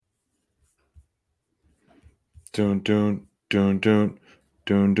Dun dun dun dun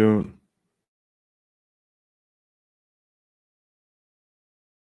dun dun.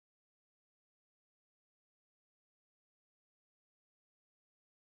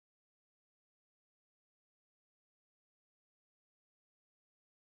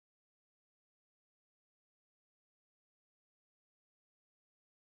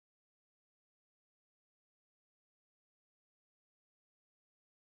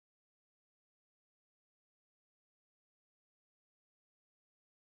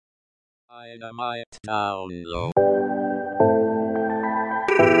 Dynamite download.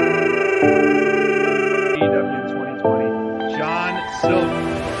 AEW 2020, John Silver.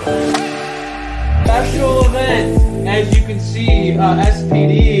 Special event, as you can see,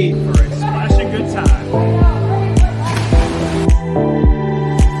 SPD. For a splashing good time.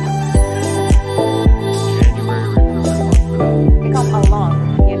 January recruitment. I come along,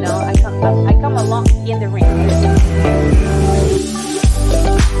 I come along in the ring. I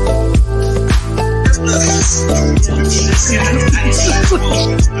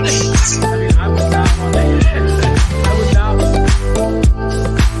mean, I would not want to. I would not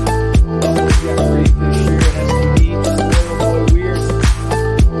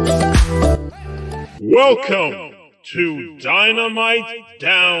Welcome to Dynamite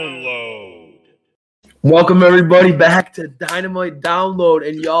Download. Welcome everybody back to Dynamite Download,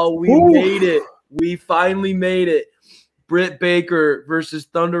 and y'all, we made it. We finally made it. Britt Baker versus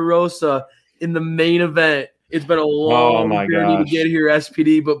Thunder Rosa in the main event. It's been a long journey to get here,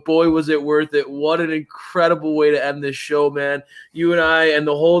 SPD, but boy, was it worth it. What an incredible way to end this show, man. You and I and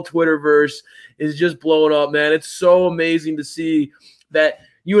the whole Twitterverse is just blowing up, man. It's so amazing to see that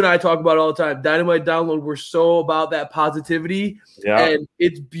you and I talk about it all the time. Dynamite Download, we're so about that positivity. Yeah. And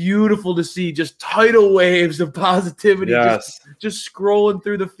it's beautiful to see just tidal waves of positivity. Yes. Just scrolling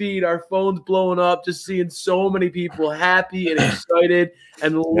through the feed, our phones blowing up, just seeing so many people happy and excited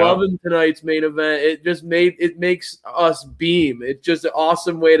and loving tonight's main event. It makes us beam. It's just an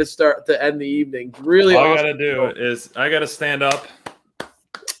awesome way to end the evening. Really All awesome. I got to do is I got to stand up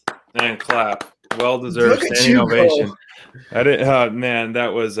and clap. Well-deserved standing ovation. I didn't, man,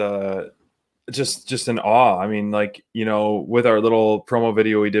 that was just an awe. I mean, like, you know, with our little promo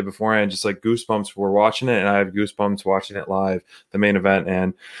video we did beforehand, just like goosebumps. We're watching it, and I have goosebumps watching it live, the main event.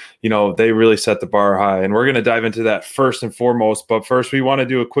 And, you know, they really set the bar high. And we're going to dive into that first and foremost. But first, we want to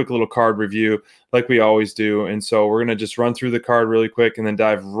do a quick little card review like we always do. And so we're going to just run through the card really quick and then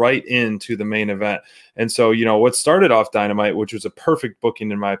dive right into the main event. And so, you know, what started off Dynamite, which was a perfect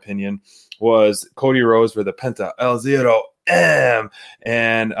booking in my opinion, was Cody Rhodes for the Penta El Zero M,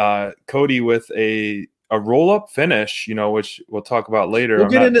 and Cody with a roll-up finish, you know, which we'll talk about later. We'll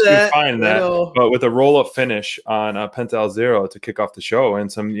get into that. But with a roll-up finish on Penta El Zero to kick off the show,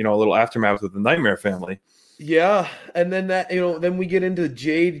 and some, you know, a little aftermath with the Nightmare family. Yeah, and then then we get into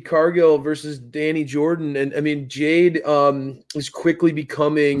Jade Cargill versus Danny Jordan, and I mean Jade is quickly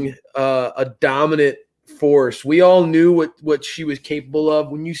becoming a dominant force. We all knew what she was capable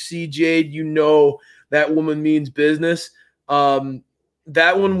of. When you see Jade, you know that woman means business.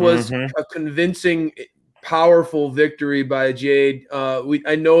 That one was a convincing, powerful victory by Jade.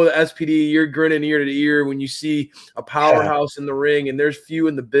 I know the SPD, you're grinning ear to ear when you see a powerhouse in the ring, and there's few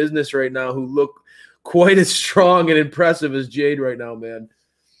in the business right now who look quite as strong and impressive as Jade right now, man.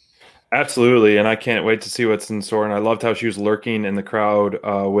 Absolutely, and I can't wait to see what's in store. And I loved how she was lurking in the crowd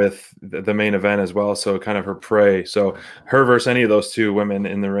with the main event as well, so kind of her prey. So her versus any of those two women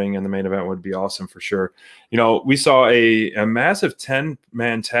in the ring in the main event would be awesome for sure. You know, we saw a massive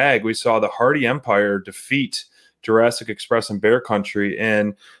 10-man tag. We saw the Hardy Empire defeat Jurassic Express and Bear Country,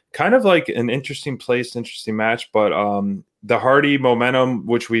 and kind of like an interesting match. But the Hardy momentum,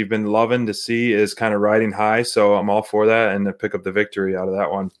 which we've been loving to see, is kind of riding high. So I'm all for that, and to pick up the victory out of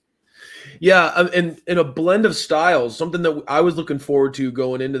that one. Yeah, and in a blend of styles, something that I was looking forward to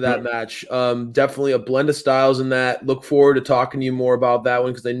going into that match. Definitely a blend of styles in that. Look forward to talking to you more about that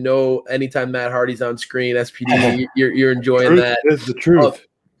one, because I know anytime Matt Hardy's on screen, SPD, you're enjoying that. Is the truth.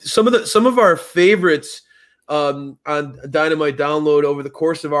 Some of our favorites on Dynamite Download over the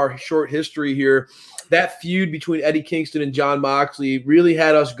course of our short history here, that feud between Eddie Kingston and Jon Moxley really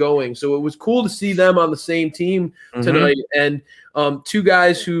had us going. So it was cool to see them on the same team tonight, and two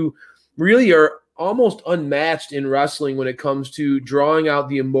guys who really are almost unmatched in wrestling when it comes to drawing out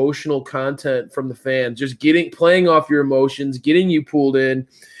the emotional content from the fans, just playing off your emotions, getting you pulled in.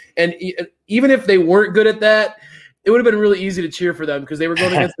 And even if they weren't good at that, it would have been really easy to cheer for them because they were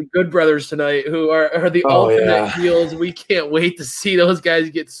going against the Good Brothers tonight, who are the ultimate heels. We can't wait to see those guys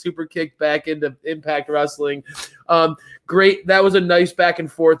get super kicked back into Impact Wrestling. Great. That was a nice back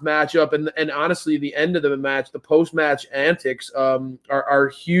and forth matchup. And honestly, the end of the match, the post-match antics are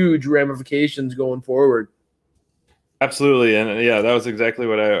huge ramifications going forward. Absolutely. And yeah, that was exactly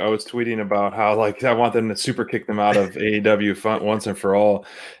what I was tweeting about, how like I want them to super kick them out of AEW once and for all.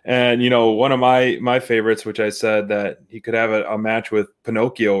 And, one of my favorites, which I said that he could have a match with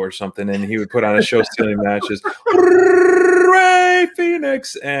Pinocchio or something, and he would put on a show stealing matches. Ray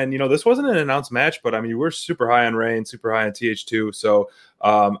Phoenix. And, this wasn't an announced match, but I mean, we're super high on Ray and super high on TH2. So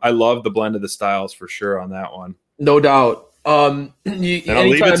I love the blend of the styles for sure on that one. No doubt. And I'll leave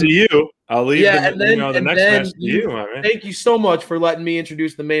it to you. I'll leave the next match to you, my man. Thank you so much for letting me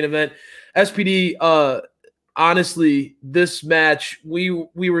introduce the main event. SPD, honestly, this match, we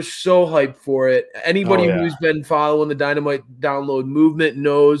were so hyped for it. Anybody who's been following the Dynamite Download movement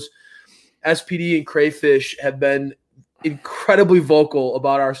knows SPD and Crayfish have been incredibly vocal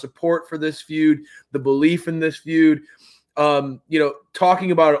about our support for this feud, the belief in this feud.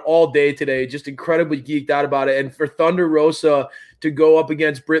 Talking about it all day today, just incredibly geeked out about it. And for Thunder Rosa to go up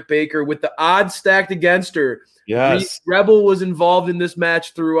against Britt Baker with the odds stacked against her. Yes. Rebel was involved in this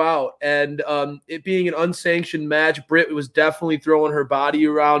match throughout. And it being an unsanctioned match, Britt was definitely throwing her body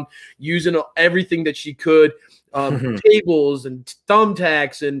around, using everything that she could, tables and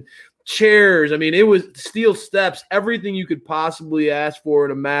thumbtacks and chairs. I mean, it was steel steps, everything you could possibly ask for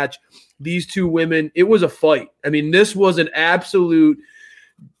in a match. These two women, it was a fight. I mean, this was an absolute,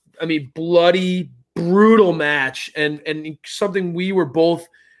 bloody, brutal match, and something we were both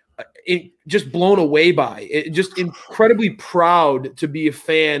just blown away by. Just incredibly proud to be a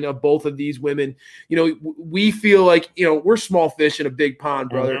fan of both of these women. We feel like, we're small fish in a big pond,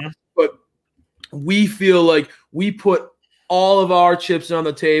 brother, but we feel like we put all of our chips on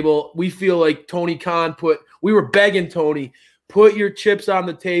the table. We feel like Tony Khan we were begging Tony, put your chips on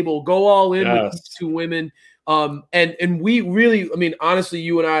the table, go all in with these two women. And we really, honestly,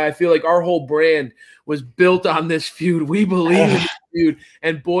 you and I feel like our whole brand was built on this feud. We believe in this feud.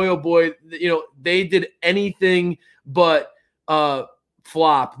 And boy, oh boy, they did anything but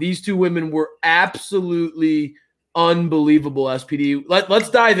flop. These two women were absolutely unbelievable, SPD. Let's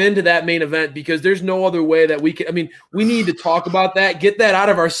dive into that main event, because there's no other way that we can. We need to talk about that, get that out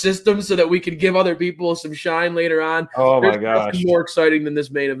of our system so that we can give other people some shine later on. My gosh. Nothing more exciting than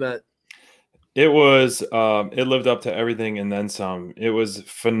this main event. It was, it lived up to everything and then some. It was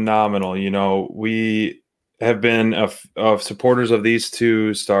phenomenal. We have been of supporters of these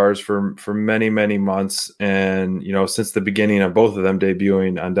two stars for many, many months. And, since the beginning of both of them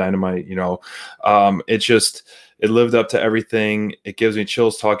debuting on Dynamite, it lived up to everything. It gives me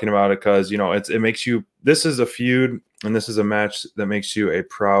chills talking about it because, it makes you, this is a feud and this is a match that makes you a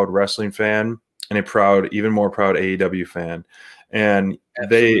proud wrestling fan and even more proud AEW fan. And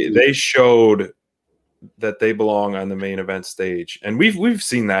they showed that they belong on the main event stage. And we've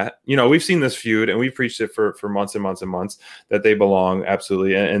seen that, we've seen this feud and we've preached it for months and months and months that they belong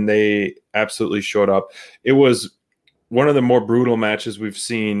absolutely. And they absolutely showed up. It was one of the more brutal matches we've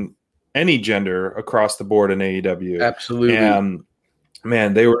seen any gender across the board in AEW. Absolutely. And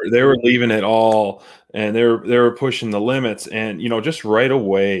man, they were leaving it all and they were pushing the limits. And, just right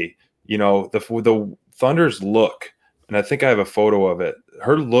away, the Thunder's look, and I think I have a photo of it.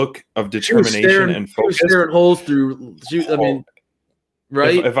 Her look of determination and focus. She was staring holes through.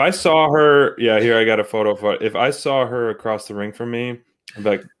 Right? If I saw her, here I got a photo of it. If I saw her across the ring from me, I'd be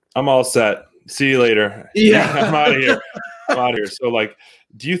like, I'm all set. See you later. Yeah. I'm out of here. So,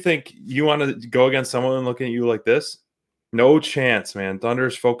 do you think you want to go against someone looking at you like this? No chance, man.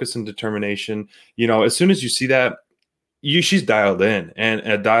 Thunder's focus and determination. As soon as you see that, she's dialed in, and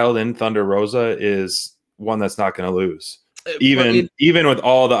a dialed in Thunder Rosa is one that's not going to lose, even with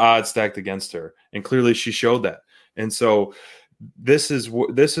all the odds stacked against her. And clearly she showed that. And so this is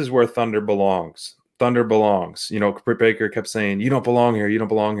where Thunder belongs. Thunder belongs. Britt Baker kept saying, you don't belong here. You don't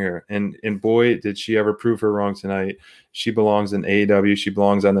belong here. And boy, did she ever prove her wrong tonight. She belongs in AEW. She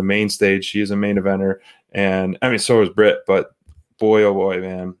belongs on the main stage. She is a main eventer. And so is Britt, but boy, oh boy,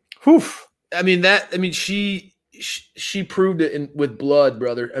 man. Whew. She proved it with blood,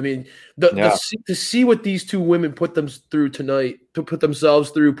 brother. To see what these two women put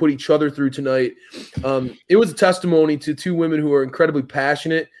themselves through, put each other through tonight. It was a testimony to two women who are incredibly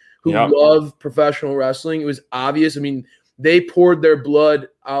passionate, who love professional wrestling. It was obvious. They poured their blood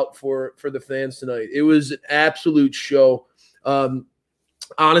out for the fans tonight. It was an absolute show.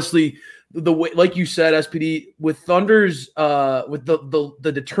 Honestly, the way, like you said, SPD, with Thunder's with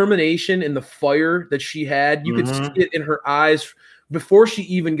the determination and the fire that she had, you could see it in her eyes before she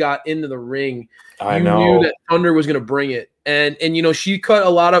even got into the ring. I You know knew that Thunder was going to bring it, and she cut a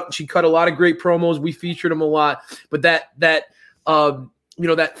lot of great promos. We featured them a lot, but that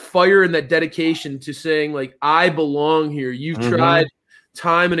fire and that dedication to saying like, I belong here. You've tried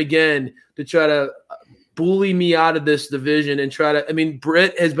time and again to try to bully me out of this division and try to. I mean,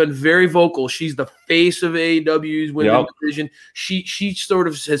 Britt has been very vocal. She's the face of AEW's women's division. She sort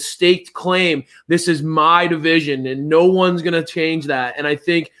of has staked claim. This is my division, and no one's going to change that. And I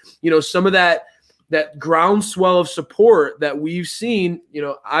think some of that groundswell of support that we've seen.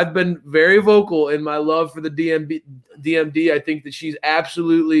 I've been very vocal in my love for the DMD. I think that she's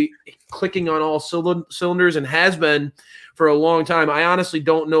absolutely clicking on all cylinders and has been for a long time. I honestly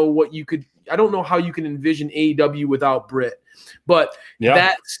don't know I don't know how you can envision AEW without Britt. But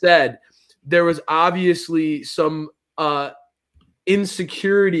that said, there was obviously some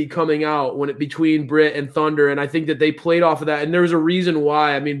insecurity coming out between Britt and Thunder, and I think that they played off of that. And there's a reason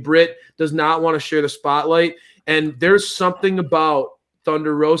why. I mean, Britt does not want to share the spotlight, and there's something about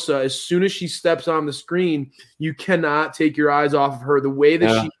Thunder Rosa. As soon as she steps on the screen, you cannot take your eyes off of her. The way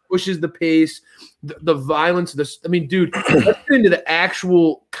that she pushes the pace, the violence. I mean, dude, let's get into the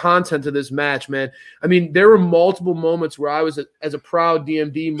actual content of this match, man. I mean, there were multiple moments where I was, as a proud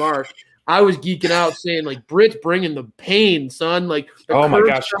DMD Mark, I was geeking out saying, like, Britt's bringing the pain, son. Like, oh my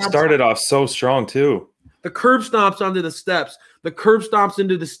gosh, she started off so strong too. The curb stomps onto the steps. The curb stomps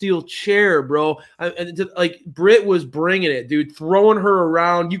into the steel chair, bro. Like, Britt was bringing it, dude, throwing her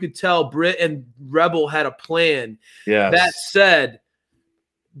around. You could tell Britt and Rebel had a plan. Yeah. That said,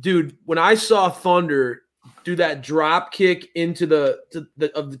 dude, when I saw Thunder do that drop kick into the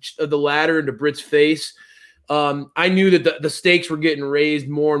ladder into Britt's face, I knew that the stakes were getting raised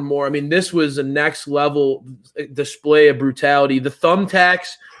more and more. I mean, this was a next level display of brutality. The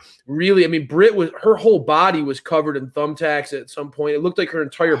thumbtacks. Really, I mean, her whole body was covered in thumbtacks at some point. It looked like her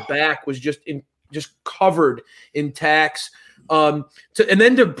entire back was just covered in tacks. And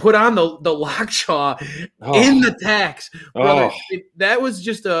then to put on the lockjaw in the tacks, brother, that was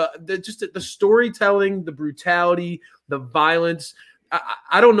just the storytelling, the brutality, the violence.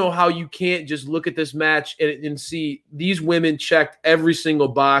 I don't know how you can't just look at this match and see these women checked every single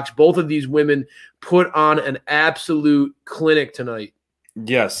box. Both of these women put on an absolute clinic tonight.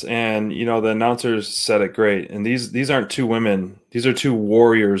 Yes, and the announcers said it great. And these aren't two women; these are two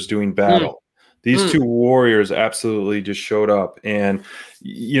warriors doing battle. These two warriors absolutely just showed up, and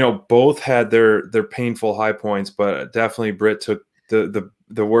both had their painful high points, but definitely Britt took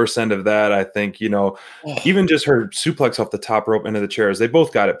the worst end of that. I think even just her suplex off the top rope into the chairs, they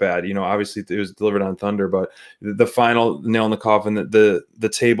both got it bad. Obviously it was delivered on Thunder, but the final nail in the coffin, the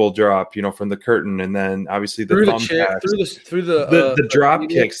table drop, from the curtain, and then obviously the thumbtacks, through the drop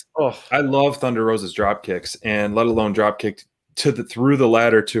kicks. I love Thunder Rosa's drop kicks, and let alone drop kick through the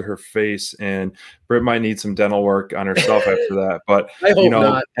ladder to her face. And Britt might need some dental work on herself after that. But I hope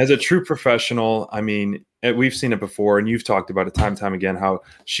not. As a true professional, I mean, we've seen it before, and you've talked about it time and time again, how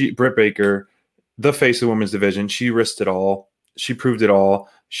Britt Baker, the face of the women's division, she risked it all. She proved it all.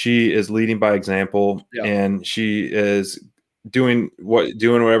 She is leading by example, and she is doing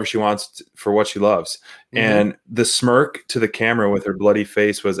whatever she wants for what she loves. And the smirk to the camera with her bloody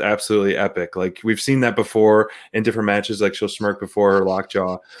face was absolutely epic. Like, we've seen that before in different matches. Like, she'll smirk before her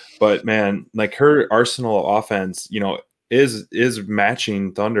lockjaw, but man, like, her arsenal of offense, is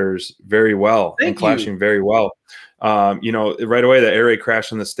matching Thunder's very well and clashing very well. Right away, the air raid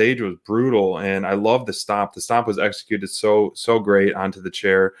crash on the stage was brutal, and I love the stomp. The stomp was executed so great onto the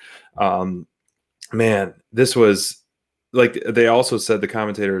chair. Man, this was, like, they also said, the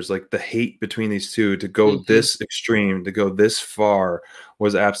commentators, like, the hate between these two to go this extreme, to go this far,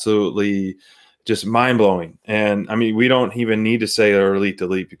 was absolutely just mind-blowing. And I mean, we don't even need to say they're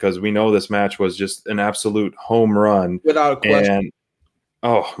elite because we know this match was just an absolute home run without a question. And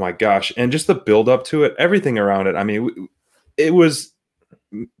oh my gosh, and just the build up to it, everything around it. I mean, it was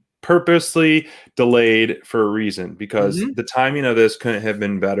purposely delayed for a reason, because the timing of this couldn't have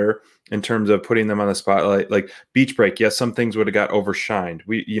been better in terms of putting them on the spotlight. Like Beach Break, yes, some things would have got overshined.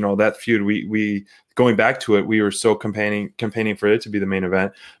 That feud, we going back to it, we were so campaigning for it to be the main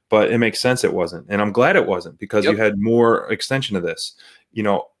event, but it makes sense it wasn't. And I'm glad it wasn't, because you had more extension of this.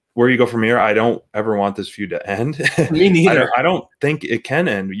 Where you go from here, I don't ever want this feud to end. Me neither. I don't think it can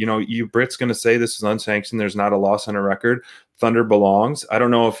end. Britt's going to say this is unsanctioned. There's not a loss on a record. Thunder belongs. I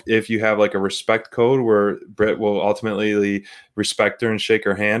don't know if you have like a respect code where Britt will ultimately respect her and shake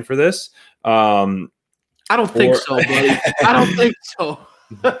her hand for this. I don't think so, buddy. I don't think so.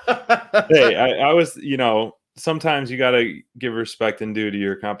 Hey, I was, sometimes you got to give respect and due to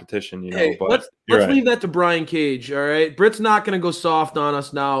your competition, Hey, but let's leave that to Brian Cage. All right, Britt's not going to go soft on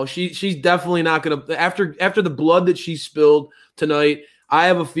us now. She's definitely not going to after the blood that she spilled tonight. I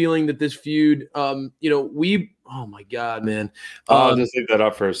have a feeling that this feud, oh my God, man. I'll just leave that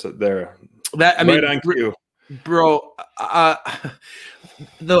up for us there. Right on cue, bro.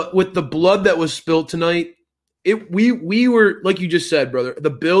 With the blood that was spilled tonight, we were, like you just said, brother. The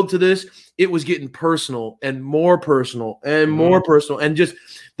build to this, it was getting personal and more personal and more personal, and just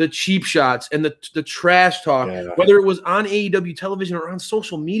the cheap shots and the trash talk, whether it was on AEW television or on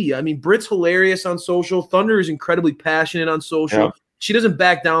social media. I mean, Britt's hilarious on social. Thunder is incredibly passionate on social. Yep. She doesn't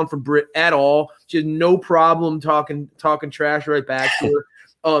back down from Britt at all. She has no problem talking trash right back to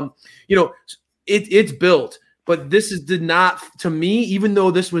her. It's built. But did not, to me, even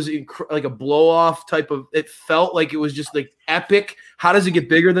though this was like a blow off type of, it felt like it was just like epic. How does it get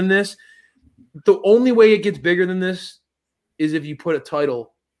bigger than this? The only way it gets bigger than this is if you put a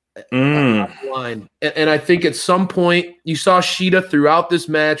title on the line. And I think at some point you saw Shida throughout this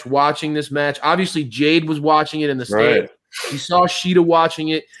match, watching this match. Obviously, Jade was watching it in the stand. Right. You saw Shida watching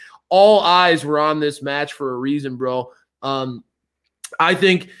it. All eyes were on this match for a reason, bro. I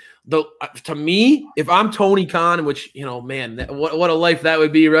think. To me, if I'm Tony Khan, which, man, what a life that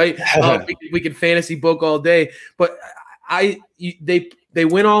would be, right? We could fantasy book all day, but they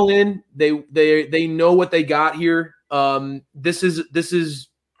went all in. They know what they got here. This is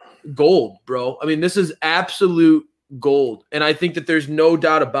gold, bro. I mean, this is absolute gold, and I think that there's no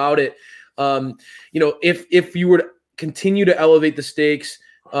doubt about it. If you were to continue to elevate the stakes,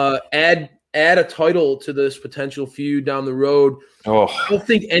 add a title to this potential feud down the road. I don't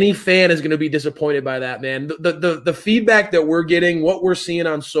think any fan is going to be disappointed by that, man. The feedback that we're getting, what we're seeing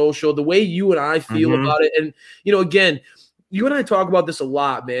on social, the way you and I feel about it. And, again, you and I talk about this a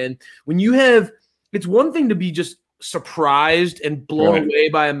lot, man. When you have – it's one thing to be just surprised and blown away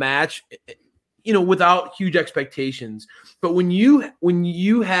by a match, without huge expectations. But when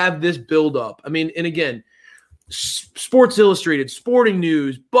you have this buildup, I mean, and again – Sports Illustrated, Sporting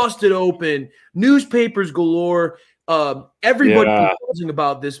News, Busted Open, newspapers galore. Everybody was talking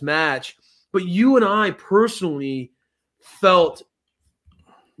about this match, but you and I personally felt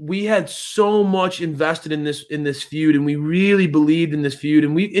we had so much invested in this feud, and we really believed in this feud.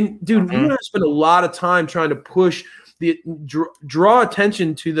 And we spent a lot of time trying to push draw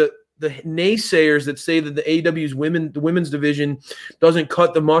attention to the naysayers that say that the AEW's the women's division doesn't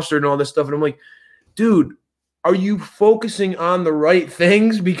cut the mustard and all this stuff. And I'm like, dude, are you focusing on the right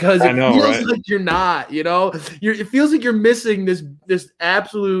things? Because it feels like you're not, it feels like you're missing this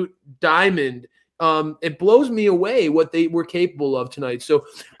absolute diamond. It blows me away what they were capable of tonight. So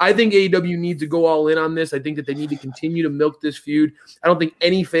I think AEW needs to go all in on this. I think that they need to continue to milk this feud. I don't think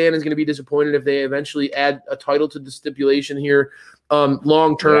any fan is going to be disappointed if they eventually add a title to the stipulation here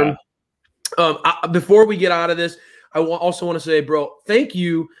long term. Before we get out of this, I also want to say, bro, thank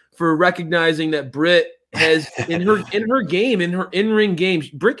you for recognizing that Britt has in her in-ring games.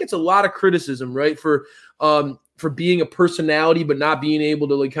 Britt gets a lot of criticism, right, for being a personality but not being able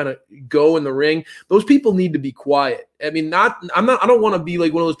to like kind of go in the ring. Those people need to be quiet. I mean, I don't want to be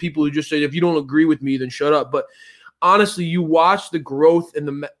like one of those people who just say, if you don't agree with me, then shut up. But honestly, you watch the growth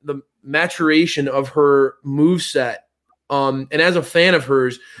and the maturation of her moveset. And as a fan of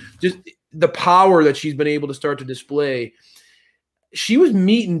hers, just the power that she's been able to start to display. She was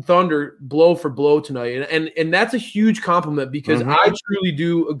meeting Thunder blow for blow tonight. And that's a huge compliment, because I truly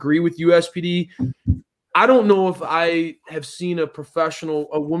do agree with you, SPD. I don't know if I have seen a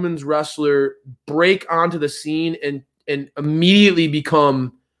women's wrestler break onto the scene and immediately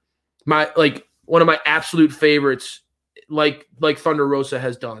become one of my absolute favorites, like Thunder Rosa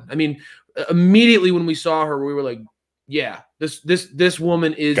has done. I mean, immediately when we saw her, we were like, yeah, this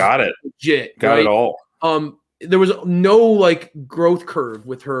woman is legit. Got it all. There was no like growth curve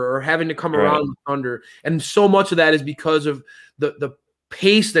with her or having to come around with Thunder. And so much of that is because of the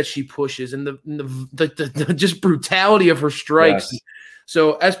pace that she pushes and the just brutality of her strikes. Yes.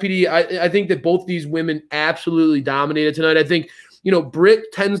 So SPD, I think that both these women absolutely dominated tonight. I think,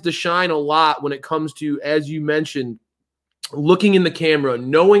 Britt tends to shine a lot when it comes to, as you mentioned, looking in the camera,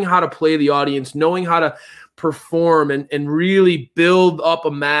 knowing how to play the audience, knowing how to perform and really build up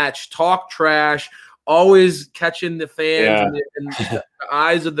a match, talk trash, always catching the fans and the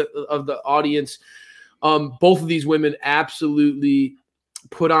eyes of the audience. Both of these women absolutely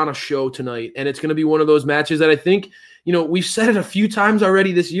put on a show tonight, and it's going to be one of those matches that I think, we've said it a few times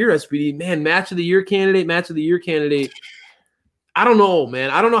already this year, SPD. Man, match of the year candidate. I don't know, man.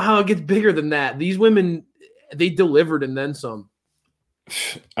 I don't know how it gets bigger than that. These women, they delivered and then some.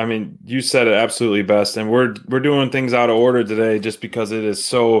 I mean, you said it absolutely best, and we're doing things out of order today just because it is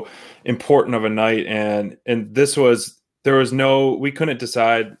so important of a night, and we couldn't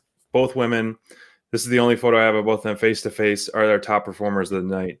decide. Both women, this is the only photo I have of both of them face to face, are their top performers of the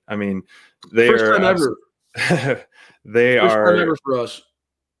night. I mean, they First are time ever. they First are time ever for us.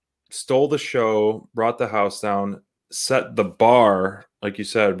 stole the show, brought the house down, set the bar, like you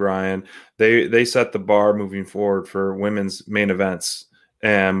said, Brian. They set the bar moving forward for women's main events.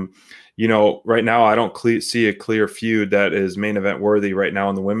 And right now I don't see a clear feud that is main event worthy right now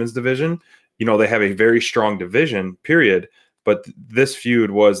in the women's division. They have a very strong division, period. But this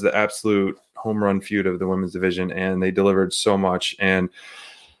feud was the absolute home run feud of the women's division, and they delivered so much. And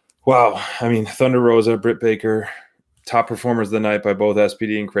wow, I mean, Thunder Rosa, Britt Baker, top performers of the night by both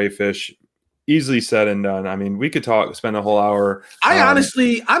SPD and Crayfish. Easily said and done. I mean, we could spend a whole hour. I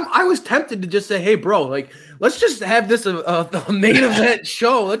was tempted to just say, hey, bro, like, let's just have this a main event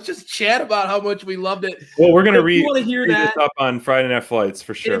show. Let's just chat about how much we loved it. Well, we're going to read this up on Friday Night Flights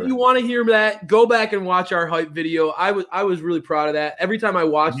for sure. And if you want to hear that, go back and watch our hype video. I was really proud of that. Every time I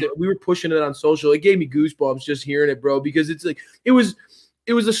watched it, we were pushing it on social. It gave me goosebumps just hearing it, bro, because it's like it was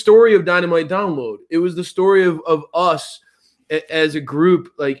the story of Dynamite Download. It was the story of us as a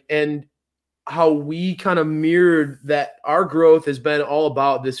group, like, and how we kind of mirrored that. Our growth has been all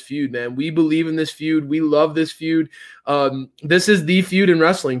about this feud, man. We believe in this feud. We love this feud. This is the feud in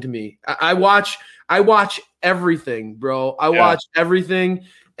wrestling to me. I watch everything, bro. I watch everything,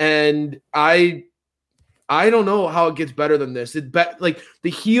 and I don't know how it gets better than this. Like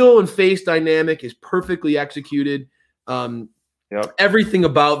the heel and face dynamic is perfectly executed. Yep. Everything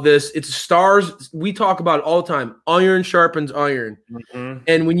about this, it's stars. We talk about it all the time. Iron sharpens iron. Mm-hmm.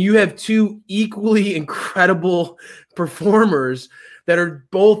 And when you have two equally incredible performers that are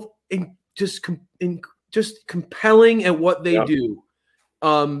both just compelling at what they do,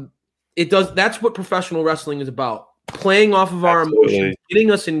 that's what professional wrestling is about. Playing off of our emotions,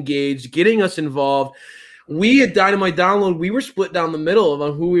 getting us engaged, getting us involved. We at Dynamite Download, we were split down the middle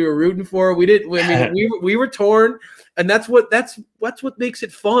on who we were rooting for. We were torn. And that's what makes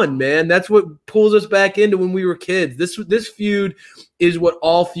it fun, man. That's what pulls us back into when we were kids. This feud is what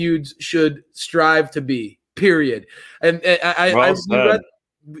all feuds should strive to be. Period. And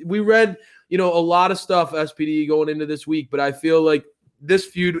we read a lot of stuff, SPD, going into this week, but I feel like this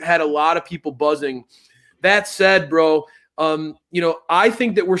feud had a lot of people buzzing. That said, bro, I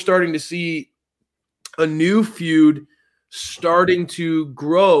think that we're starting to see a new feud starting to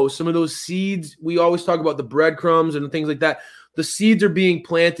grow. Some of those seeds, we always talk about the breadcrumbs and things like that. The seeds are being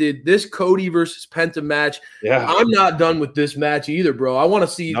planted. This Cody versus Penta match, I'm not done with this match either, bro. I want to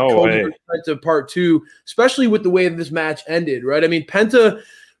see Cody versus Penta part 2, especially with the way that this match ended, right? I mean, Penta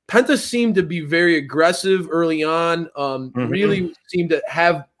seemed to be very aggressive early on, really seemed to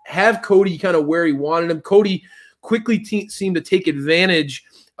have Cody kind of where he wanted him. Cody quickly seemed to take advantage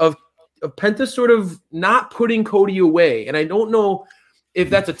of Penta sort of not putting Cody away. And I don't know if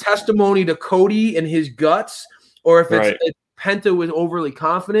that's a testimony to Cody and his guts, or if if Penta was overly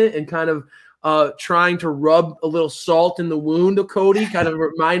confident and kind of trying to rub a little salt in the wound of Cody, kind of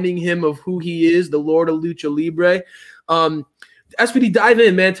reminding him of who he is, the Lord of Lucha Libre. SPD, dive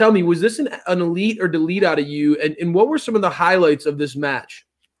in, man. Tell me, was this an elite or delete out of you? And what were some of the highlights of this match?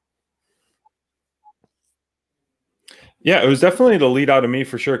 Yeah, it was definitely the lead out of me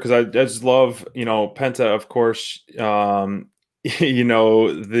for sure, because I just love, Penta, of course,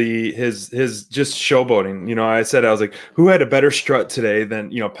 his just showboating. I said, I was like, who had a better strut today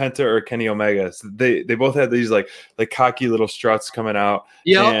than Penta or Kenny Omega? So they both had these like cocky little struts coming out.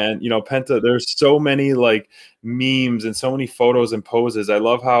 Yeah, and Penta, there's so many like memes and so many photos and poses. I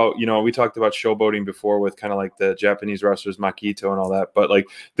love how we talked about showboating before with kind of like the Japanese wrestlers Makito and all that, but like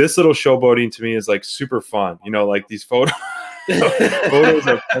this little showboating to me is like super fun. Like these photos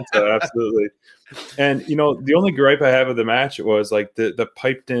of Penta, absolutely. And the only gripe I have of the match was like the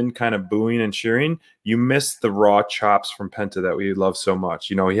piped in kind of booing and cheering. You missed the raw chops from Penta that we love so much.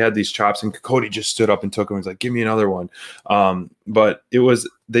 He had these chops, and Cody just stood up and took them. He's like, "Give me another one." But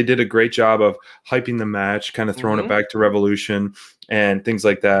they did a great job of hyping the match, kind of throwing it back to Revolution and things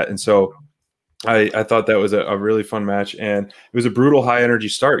like that. And so I thought that was a really fun match, and it was a brutal high energy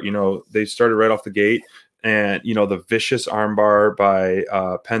start. They started right off the gate. And, the vicious armbar by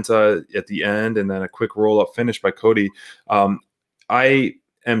Penta at the end, and then a quick roll-up finish by Cody. I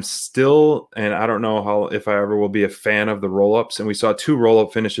am still, and I don't know if I ever will be a fan of the roll-ups. And we saw 2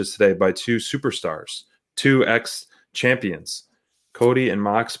 roll-up finishes today by 2 superstars, 2 ex-champions. Cody and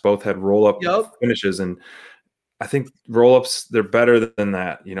Mox both had roll-up finishes. And I think roll-ups, they're better than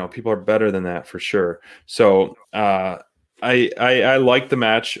that. People are better than that for sure. So, I like the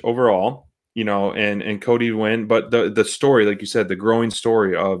match overall, and Cody win, but the story, like you said, the growing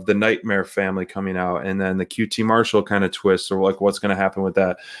story of the Nightmare family coming out, and then the QT Marshall kind of twist, or like what's going to happen with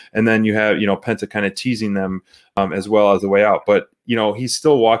that, and then you have Penta kind of teasing them as well as the way out, but he's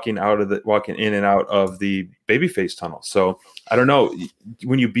still walking in and out of the babyface tunnel. So I don't know,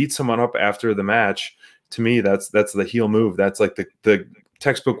 when you beat someone up after the match, to me that's the heel move. That's like the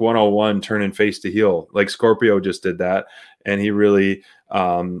textbook 101, turning face to heel. Like Scorpio just did that, and he really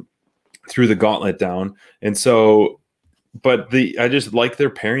threw the gauntlet down. And so, but I just like their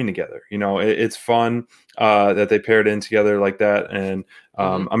pairing together. It's fun that they paired in together like that, and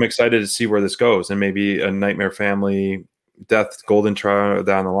I'm excited to see where this goes, and maybe a Nightmare Family Death Golden Trial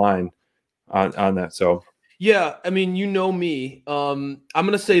down the line on that. So yeah, I mean, me. I'm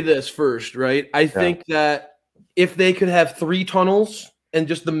gonna say this first, right? I think that if they could have 3 tunnels, and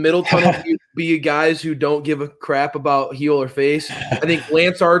just the middle tunnel be guys who don't give a crap about heel or face, I think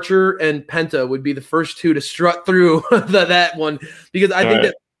Lance Archer and Penta would be the first 2 to strut through that one, because I think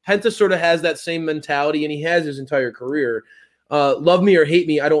that Penta sort of has that same mentality, and he has his entire career. Love me or hate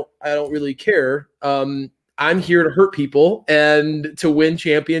me, I don't really care. I'm here to hurt people and to win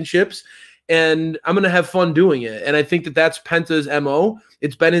championships, and I'm going to have fun doing it. And I think that that's Penta's MO.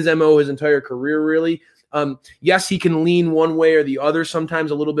 It's been his MO his entire career, really. Yes, he can lean one way or the other, sometimes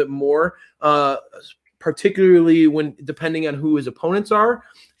a little bit more, particularly when depending on who his opponents are.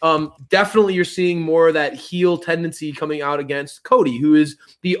 Definitely you're seeing more of that heel tendency coming out against Cody, who is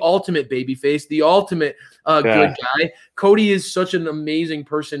the ultimate babyface, the ultimate good guy. Cody is such an amazing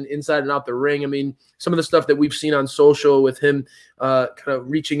person inside and out the ring. I mean, some of the stuff that we've seen on social with him kind of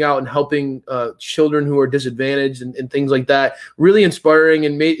reaching out and helping children who are disadvantaged and things like that, really inspiring,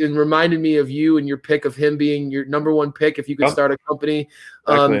 and reminded me of you and your pick of him being your number 1 pick if you could start a company.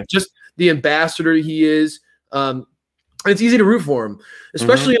 Exactly. Just the ambassador he is. And it's easy to root for him,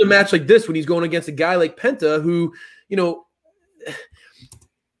 especially in a match like this when he's going against a guy like Penta, who,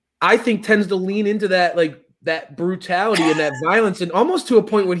 I think tends to lean into that brutality and that violence, and almost to a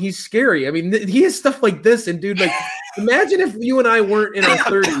point when he's scary. I mean, he has stuff like this, and dude, like, imagine if you and I weren't in our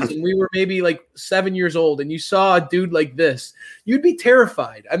 30s and we were maybe like 7 years old, and you saw a dude like this, you'd be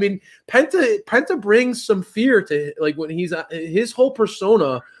terrified. I mean, Penta brings some fear to, like, when he's his whole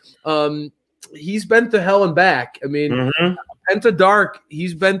persona. He's been to hell and back. I mean, Penta Dark,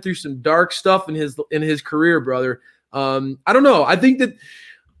 he's been through some dark stuff in his career, brother. I don't know. I think that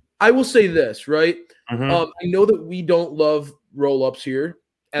I will say this, right? I know that we don't love roll-ups here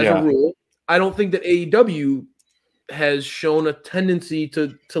as a rule. I don't think that AEW has shown a tendency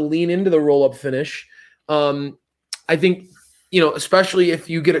to lean into the roll-up finish. I think, especially if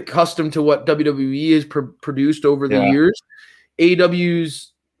you get accustomed to what WWE has produced over the years,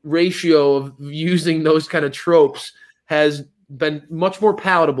 AEW's ratio of using those kind of tropes has been much more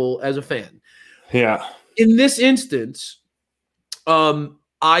palatable as a fan. Yeah. In this instance,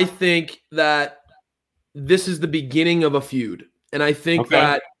 I think that this is the beginning of a feud. And I think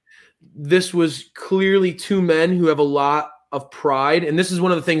that this was clearly 2 men who have a lot of pride. And this is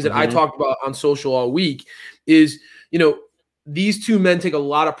one of the things that I talked about on social all week is, these 2 men take a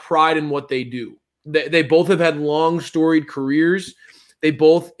lot of pride in what they do. They both have had long storied careers. They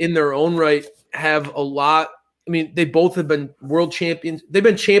both, in their own right, have a lot. I mean, they both have been world champions. They've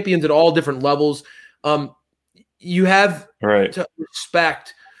been champions at all different levels. You have to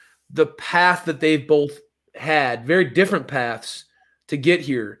respect the path that they've both had, very different paths to get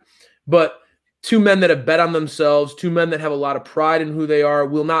here. But 2 men that have bet on themselves, 2 men that have a lot of pride in who they are,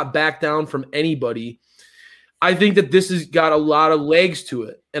 will not back down from anybody. I think that this has got a lot of legs to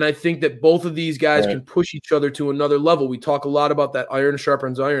it. And I think that both of these guys can push each other to another level. We talk a lot about that iron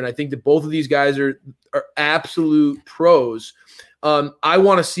sharpens iron. I think that both of these guys are absolute pros. I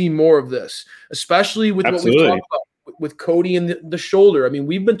want to see more of this, especially with what we talked about with Cody and the shoulder. I mean,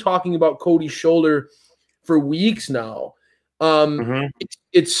 we've been talking about Cody's shoulder for weeks now.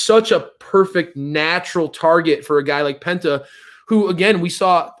 It's such a perfect natural target for a guy like Penta, who, again, we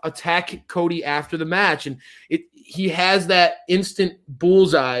saw attack Cody after the match, and he has that instant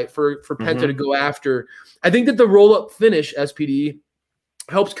bullseye for Penta to go after. I think that the roll-up finish, SPD,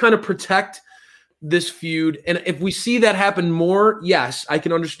 helps kind of protect this feud. And if we see that happen more, yes, I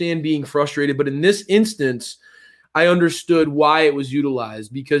can understand being frustrated. But in this instance, I understood why it was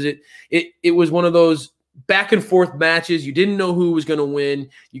utilized, because it was one of those back and forth matches. You didn't know who was going to win.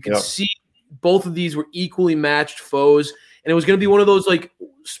 You could see both of these were equally matched foes. And it was going to be one of those like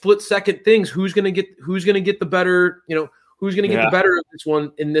split second things. Who's going to get the better, who's going to get the better of this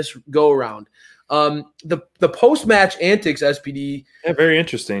one in this go around. The post match antics, SPD. Yeah, very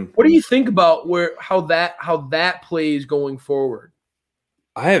interesting. What do you think about how that plays going forward?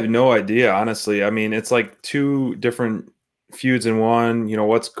 I have no idea, honestly. I mean, it's like two different feuds in one. You know,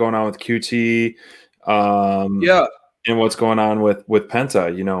 what's going on with QT, and what's going on with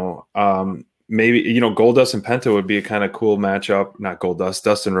Penta. You know, maybe Goldust and Penta would be a kind of cool matchup. Not Goldust,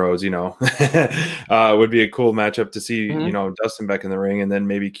 Dustin Rhodes. You know, would be a cool matchup to see. Mhm. You know, Dustin back in the ring, and then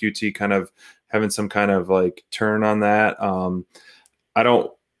maybe QT kind of having some kind of like turn on that.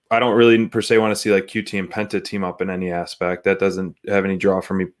 I don't really per se want to see like QT and Penta team up in any aspect. That doesn't have any draw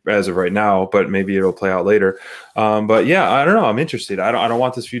for me as of right now, but maybe it'll play out later. But yeah, I don't know. I'm interested. I don't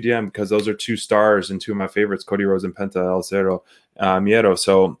want this feud to end because those are two stars and two of my favorites, Cody Rhodes and Penta El Zero Miedo.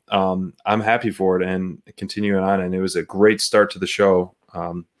 So I'm happy for it and continuing on. And it was a great start to the show.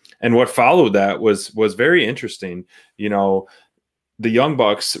 And what followed that was very interesting. You know, the Young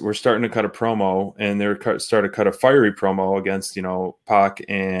Bucks were starting to cut a promo, and they're starting to cut a fiery promo against, you know, Pac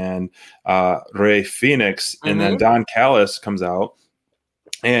and Rey Fenix, and then Don Callis comes out,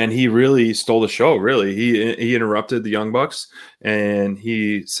 and he really stole the show. Really, he interrupted the Young Bucks, and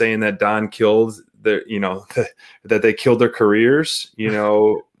he saying that Don killed their, you know, that they killed their careers, you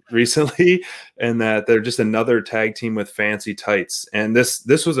know, recently, and that they're just another tag team with fancy tights. And this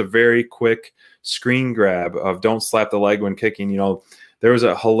was a very quick screen grab of don't slap the leg when kicking. You know, there was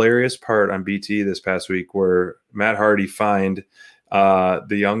a hilarious part on BT this past week where Matt Hardy fined the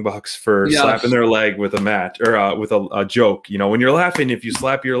Young Bucks for slapping their leg with a match or with a joke. You know, when you're laughing, if you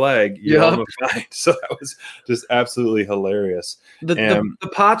slap your leg, you owe them a fine. So that was just absolutely hilarious. The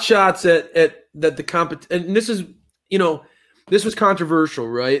pot shots at the competition, and this is, you know, this was controversial,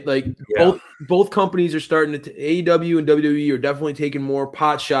 right? Like both companies are starting to AEW and WWE are definitely taking more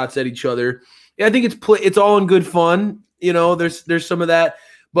pot shots at each other. Yeah, I think it's all in good fun. You know, there's some of that,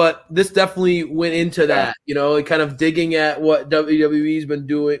 but this definitely went into that. You know, like kind of digging at what WWE's been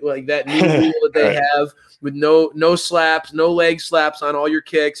doing, like that new rule that they have with no slaps, no leg slaps on all your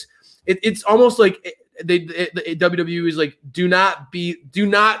kicks. It's almost like WWE is like, do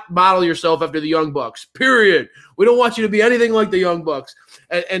not model yourself after the Young Bucks. Period. We don't want you to be anything like the Young Bucks.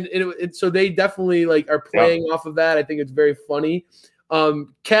 And so they definitely like are playing off of that. I think it's very funny.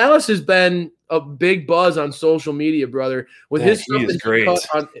 Callis has been a big buzz on social media, brother, with his stuff that he cut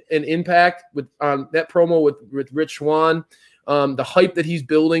on an Impact with that promo with Rich Swann. The hype that he's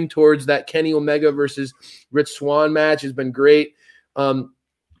building towards that Kenny Omega versus Rich Swann match has been great. And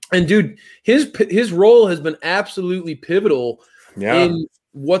dude, his role has been absolutely pivotal in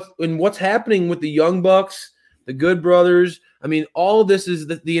what's happening with the Young Bucks, the Good Brothers. I mean, all this is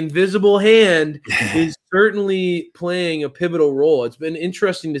the invisible hand is certainly playing a pivotal role. It's been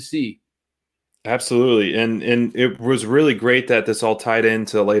interesting to see. Absolutely. And it was really great that this all tied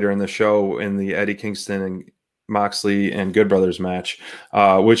into later in the show in the Eddie Kingston and Moxley and Good Brothers match,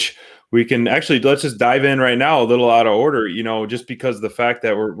 which we can actually, let's just dive in right now, a little out of order, you know, just because of the fact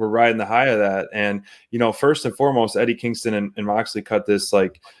that we're riding the high of that. And, you know, first and foremost, Eddie Kingston and Moxley cut this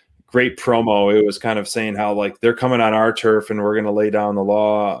like great promo. It was kind of saying how like they're coming on our turf and we're going to lay down the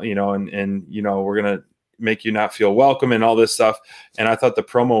law, you know, and, you know, we're going to make you not feel welcome and all this stuff. And I thought the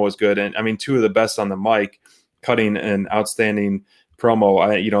promo was good. And I mean, two of the best on the mic, cutting an outstanding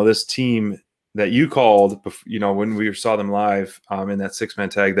promo. You know, this team that you called, you know, when we saw them live in that 6-man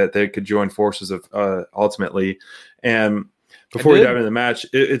tag, that they could join forces of ultimately. And before we dive into the match,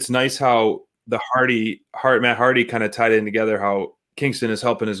 it's nice how Matt Hardy kind of tied in together, how Kingston is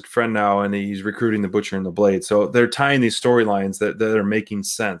helping his friend now and he's recruiting the Butcher and the Blade. So they're tying these storylines that are making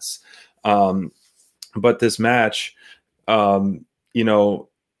sense. But this match, you know,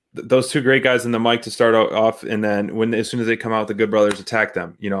 those two great guys in the mic to start off, and then as soon as they come out, the Good Brothers attack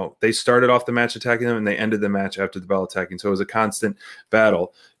them. You know, they started off the match attacking them, and they ended the match after the bell attacking. So it was a constant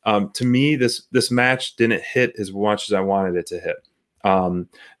battle. To me, this match didn't hit as much as I wanted it to hit.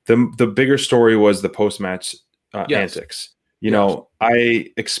 The bigger story was the post-match antics. You know,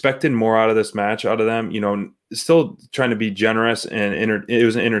 I expected more out of this match, out of them. You know, still trying to be generous, and it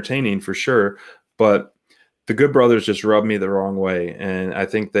was entertaining for sure. But the Good Brothers just rub me the wrong way. And I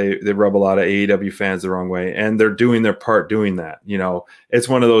think they rub a lot of AEW fans the wrong way. And they're doing their part doing that. You know, it's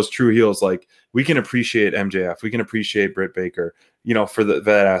one of those true heels. Like, we can appreciate MJF. We can appreciate Britt Baker, you know, for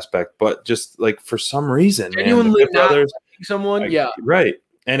that aspect. But just like for some reason, genuinely man, the Good Brothers, someone, like, right.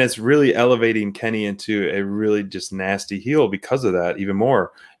 And it's really elevating Kenny into a really just nasty heel because of that even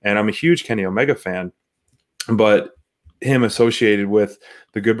more. And I'm a huge Kenny Omega fan, but him associated with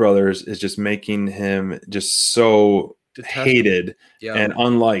the Good Brothers is just making him just so hated and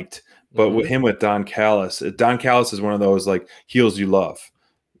unliked. But with Don Callis is one of those like heels you love.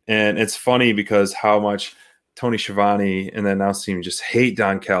 And it's funny because how much Tony Schiavone and the announce team just hate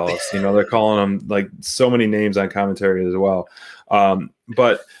Don Callis. You know, they're calling him like so many names on commentary as well.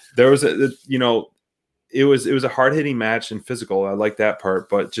 But there was it was a hard hitting match and physical. I like that part,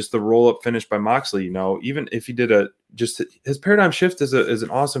 but just the roll up finish by Moxley, you know, even if he did his paradigm shift is an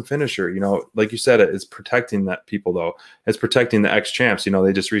awesome finisher, you know, like you said, it's protecting that people though. It's protecting the ex champs. You know,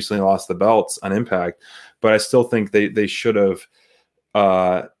 they just recently lost the belts on Impact, but I still think they should have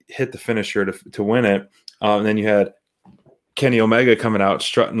hit the finisher to win it. And then you had Kenny Omega coming out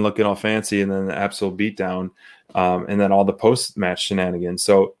strutting, looking all fancy, and then the absolute beatdown, and then all the post match shenanigans.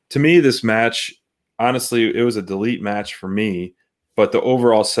 So to me, this match, honestly, it was a delete match for me, but the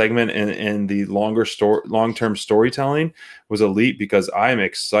overall segment and the long-term storytelling was elite because I'm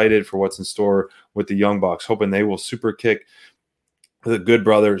excited for what's in store with the Young Bucks, hoping they will super kick the Good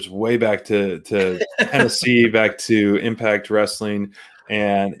Brothers way back to Tennessee, back to Impact Wrestling.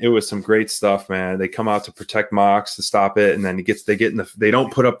 And it was some great stuff, man. They come out to protect Mox to stop it, and then they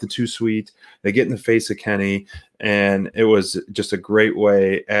don't put up the too sweet. They get in the face of Kenny, and it was just a great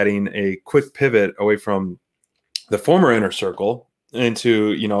way, adding a quick pivot away from the former Inner Circle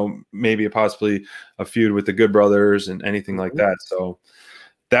into, you know, maybe possibly a feud with the Good Brothers and anything like that. So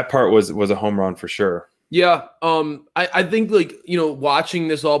that part was a home run for sure. Yeah. I think, like, you know, watching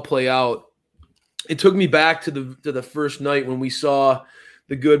this all play out, it took me back to the first night when we saw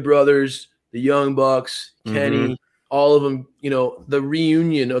the Good Brothers, the Young Bucks, Kenny, all of them, you know, the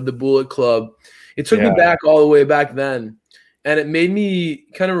reunion of the Bullet Club. It took me back all the way back then. And it made me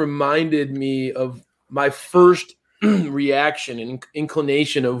reminded me of my first reaction and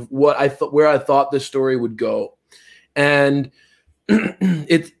inclination of what where I thought this story would go. And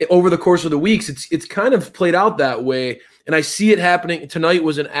over the course of the weeks, it's kind of played out that way. And I see it happening. Tonight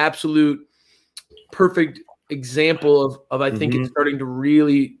was an absolute perfect example of I think it's starting to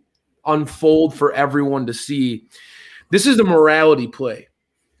really unfold for everyone to see. This is the morality play.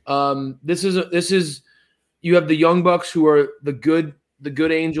 This is you have the Young Bucks, who are the good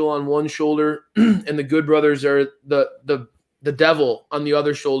angel on one shoulder, and the Good Brothers are the devil on the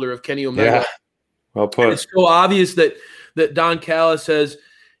other shoulder of Kenny Omega. Yeah. Well put. And it's so obvious that Don Callis has,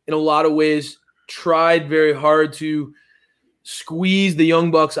 in a lot of ways, tried very hard to squeeze the Young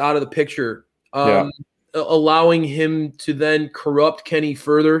Bucks out of the picture. Allowing him to then corrupt Kenny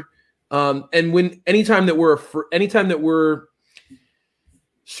further. And anytime that we're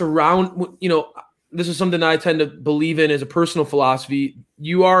surround, you know, this is something I tend to believe in as a personal philosophy.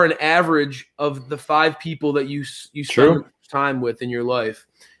 You are an average of the 5 people that you spend time with in your life.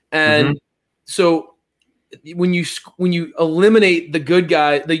 And so when you eliminate the good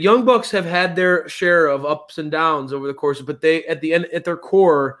guy, the Young Bucks have had their share of ups and downs over the course, but they, at the end, at their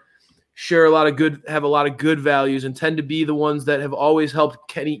core, have a lot of good values and tend to be the ones that have always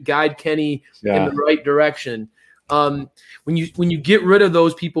helped guide Kenny in the right direction. When you get rid of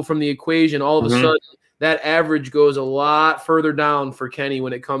those people from the equation, all of a sudden that average goes a lot further down for Kenny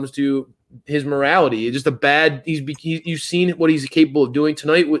when it comes to his morality. It's just you've seen what he's capable of doing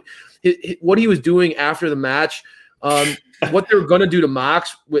tonight. What he was doing after the match, what they were going to do to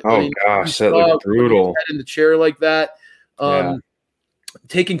Mox. That looked brutal. In the chair like that.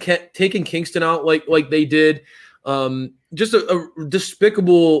 Taking Kingston out like they did, just a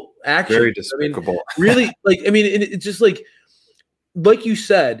despicable action. Very despicable. Really, it's just like you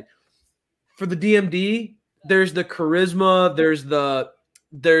said, for the DMD, there's the charisma,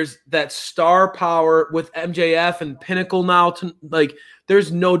 there's that star power with MJF and Pinnacle now.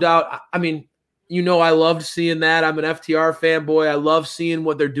 There's no doubt. I mean, you know, I loved seeing that. I'm an FTR fanboy. I love seeing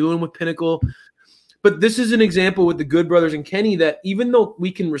what they're doing with Pinnacle. But this is an example with the Good Brothers and Kenny that even though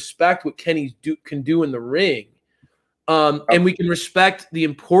we can respect what Kenny can do in the ring, and we can respect the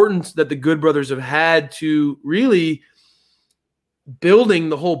importance that the Good Brothers have had to really building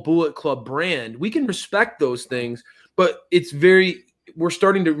the whole Bullet Club brand, we can respect those things. But we're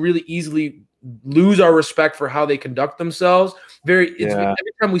starting to really easily lose our respect for how they every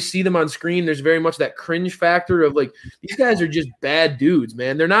time we see them on screen, there's very much that cringe factor of like, these guys are just bad dudes,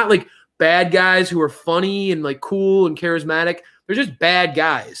 man. They're not like bad guys who are funny and like cool and charismatic. They're just bad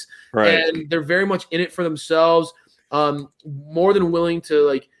guys. Right. And they're very much in it for themselves. More than willing to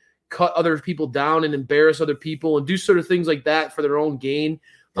like cut other people down and embarrass other people and do sort of things like that for their own gain.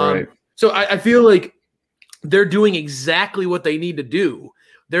 Right. So I feel like they're doing exactly what they need to do.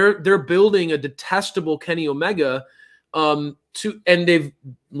 They're building a detestable Kenny Omega, and they've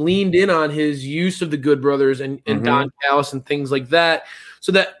leaned in on his use of the Good Brothers and Don Callis and things like that,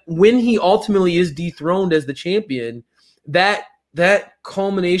 so that when he ultimately is dethroned as the champion, that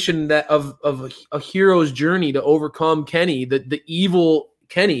culmination of a hero's journey to overcome Kenny, the evil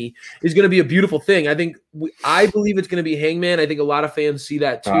Kenny is going to be a beautiful thing. I believe it's going to be Hangman. I think a lot of fans see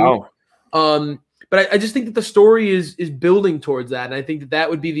that too. Wow. But I just think that the story is building towards that, and I think that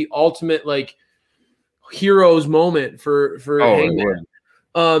would be the ultimate like hero's moment for Hangman.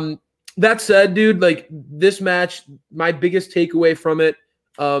 That said, dude, like this match, my biggest takeaway from it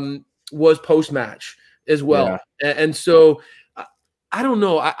was post match as well, and so I don't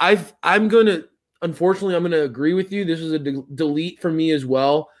know. Unfortunately, I'm gonna agree with you. This is a delete for me as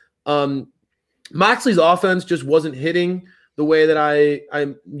well. Moxley's offense just wasn't hitting the way that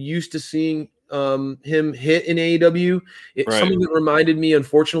I'm used to seeing him hit in AEW. Some of it reminded me,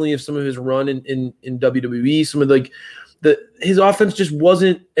 unfortunately, of some of his run in WWE. Some of his offense just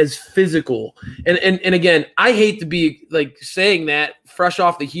wasn't as physical. And again, I hate to be like saying that fresh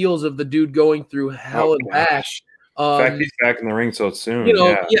off the heels of the dude going through hell and back. In fact, he's back in the ring so soon.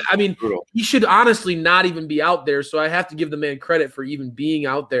 I mean, he should honestly not even be out there. So I have to give the man credit for even being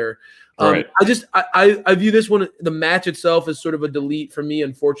out there. I view this one, the match itself, as sort of a delete for me,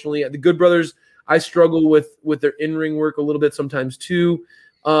 unfortunately. The Good Brothers, I struggle with their in-ring work a little bit sometimes too.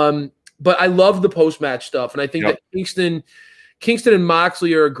 But I love the post-match stuff. And I think that Kingston and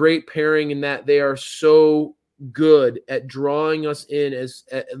Moxley are a great pairing in that they are so good at drawing us in as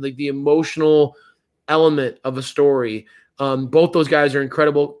like the emotional element of a story. Both those guys are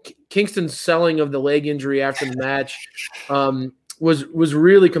incredible. Kingston's selling of the leg injury after the match was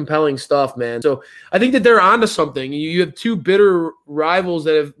really compelling stuff, man. So I think that they're onto something. You have two bitter rivals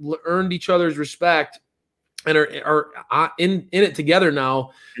that have earned each other's respect and are in it together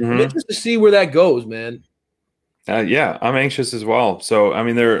now. I'm interested to see where that goes, man. Yeah, I'm anxious as well. So, I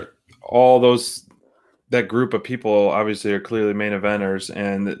mean, that group of people obviously are clearly main eventers,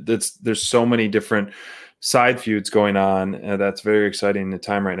 and there's so many different side feuds going on. That's very exciting in the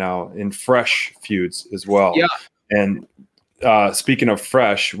time right now, in fresh feuds as well. Yeah. And speaking of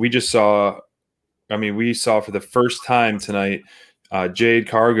fresh, we saw for the first time tonight, Jade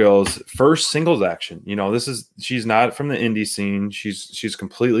Cargill's first singles action. She's not from the indie scene. She's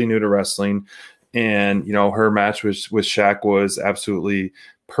completely new to wrestling, and her match with Shaq was absolutely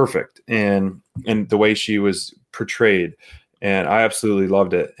perfect, and the way she was portrayed, and I absolutely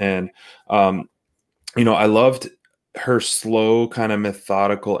loved it. And I loved her slow kind of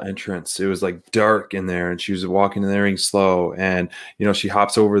methodical entrance. It was like dark in there, and she was walking in the ring slow, and she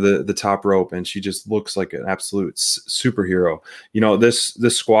hops over the top rope, and she just looks like an absolute superhero.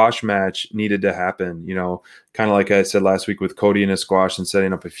 This squash match needed to happen, kind of like I said last week with Cody and his squash and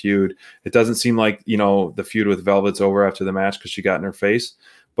setting up a feud. It doesn't seem like the feud with Velvet's over after the match because she got in her face,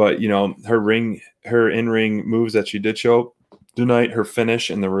 but her in-ring moves that she did show tonight, her finish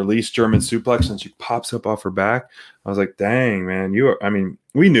and the release German suplex, and she pops up off her back. I was like, dang, man,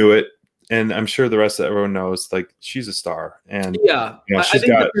 we knew it. And I'm sure the rest of everyone knows, like, she's a star. And she's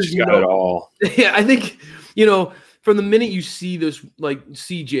got it all. Yeah. I think, from the minute you see this, like,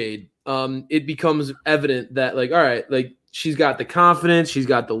 see Jade, it becomes evident that, like, all right, like, she's got the confidence, she's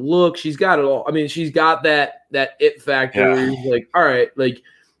got the look, she's got it all. I mean, she's got that it factor where you're like, all right, like,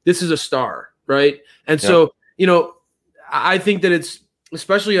 this is a star, right? And so, I think that it's,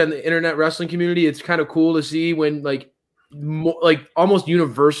 especially on the internet wrestling community, it's kind of cool to see when like almost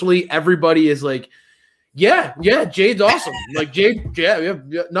universally everybody is like, yeah, Jade's awesome. Like Jade, yeah,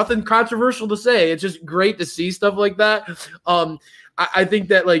 nothing controversial to say. It's just great to see stuff like that. I think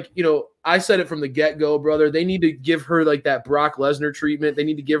that, like, I said it from the get-go, brother. They need to give her like that Brock Lesnar treatment. They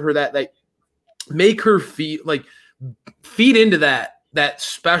need to give her that, like, make her feed into that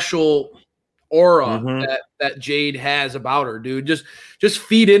special aura that Jade has about her, dude. Just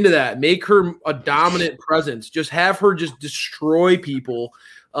feed into that. Make her a dominant presence. Just have her just destroy people.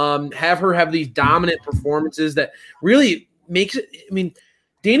 Have her have these dominant performances that really makes it. I mean,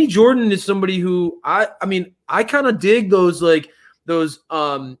 Danny Jordan is somebody who I kind of dig those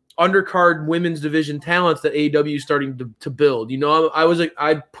undercard women's division talents that AEW is starting to build.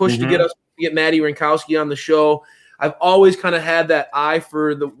 I pushed to get Maddie Rankowski on the show. I've always kind of had that eye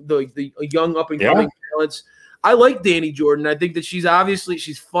for the young up and coming talents. I like Danny Jordan. I think that she's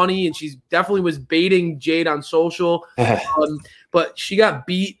funny, and she's definitely was baiting Jade on social. But she got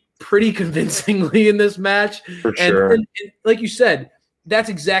beat pretty convincingly in this match. For sure. And like you said, that's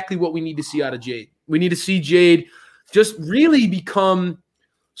exactly what we need to see out of Jade. We need to see Jade just really become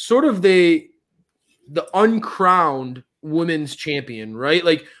sort of the uncrowned women's champion, right?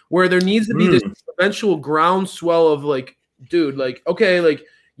 Like, where there needs to be this eventual groundswell of like, dude, like, okay, like,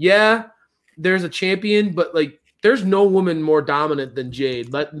 yeah, there's a champion, but like, there's no woman more dominant than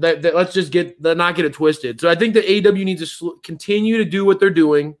Jade. Let's just not get it twisted. So I think that AEW needs to continue to do what they're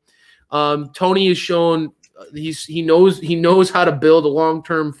doing. Tony has shown he knows how to build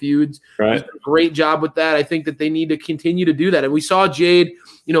long-term feuds. Right. He's done a great job with that. I think that they need to continue to do that. And we saw Jade,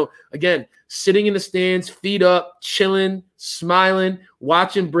 again, sitting in the stands, feet up, chilling, smiling,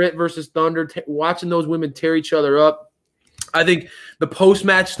 watching Britt versus Thunder, watching those women tear each other up. I think the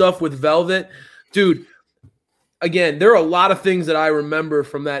post-match stuff with Velvet, dude, again, there are a lot of things that I remember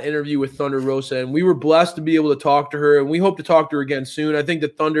from that interview with Thunder Rosa, and we were blessed to be able to talk to her, and we hope to talk to her again soon. I think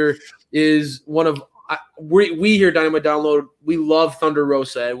that Thunder is one of we here at Dynamite Download, we love Thunder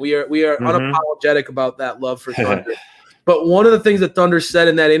Rosa, and we are unapologetic about that love for Thunder. But one of the things that Thunder said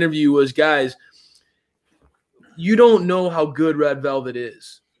in that interview was, guys, you don't know how good Red Velvet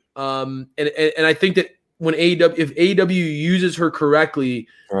is. And I think that when if AEW uses her correctly,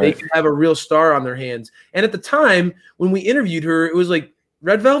 they can have a real star on their hands. And at the time when we interviewed her, it was like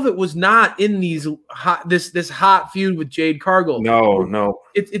Red Velvet was not in this hot feud with Jade Cargill. No.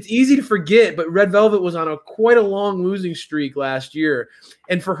 It's easy to forget, but Red Velvet was on quite a long losing streak last year.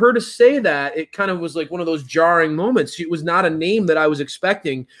 And for her to say that, it kind of was like one of those jarring moments. It was not a name that I was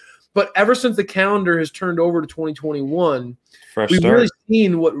expecting. But ever since the calendar has turned over to 2021, we've really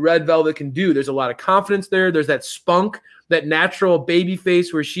seen what Red Velvet can do. There's a lot of confidence there. There's that spunk, that natural baby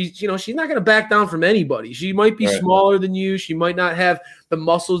face where she's not going to back down from anybody. She might be smaller than you. She might not have the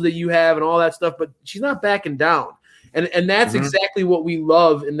muscles that you have and all that stuff, but she's not backing down. And that's exactly what we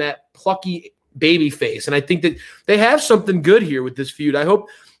love in that plucky baby face. And I think that they have something good here with this feud. I hope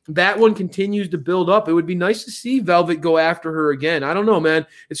that one continues to build up. It would be nice to see Velvet go after her again. I don't know, man.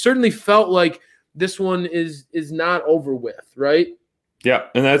 It certainly felt like this one is not over with, right? Yeah,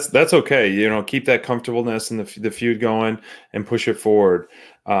 and that's okay. Keep that comfortableness and the feud going and push it forward.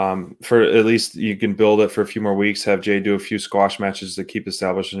 For at least you can build it for a few more weeks. Have Jay do a few squash matches to keep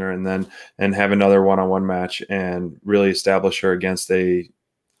establishing her, and have another one-on-one match and really establish her against a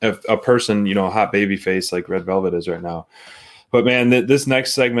person, a hot baby face like Red Velvet is right now. But man, this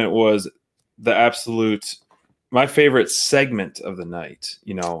next segment was my favorite segment of the night.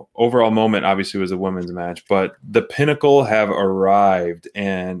 Overall moment obviously was a women's match, but the Pinnacle have arrived.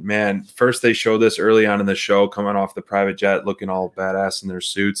 And man, first they showed this early on in the show, coming off the private jet, looking all badass in their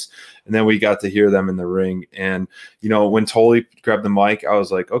suits. And then we got to hear them in the ring. And, when Tully grabbed the mic, I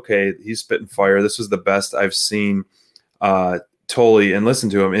was like, okay, he's spitting fire. This was the best I've seen Tully and listen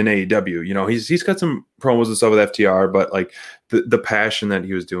to him in AEW. He's got some promos and stuff with FTR, but like the passion that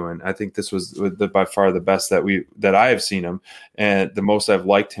he was doing, I think this was by far the best that I have seen him, and the most I've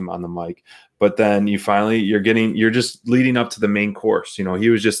liked him on the mic. But then you're just leading up to the main course. He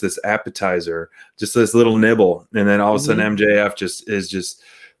was just this appetizer, just this little nibble, and then all of a sudden MJF is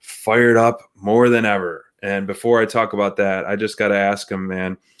fired up more than ever. And before I talk about that, I just got to ask him,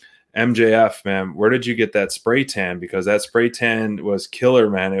 man. MJF, man, where did you get that spray tan? Because that spray tan was killer,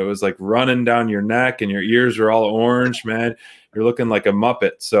 man. It was like running down your neck and your ears were all orange, man. You're looking like a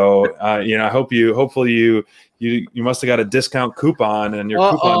Muppet. So, hopefully you must have got a discount coupon and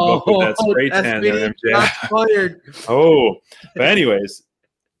your coupon book with that spray tan there, MJF. But anyways,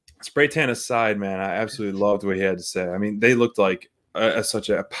 spray tan aside, man, I absolutely loved what he had to say. I mean, they looked like such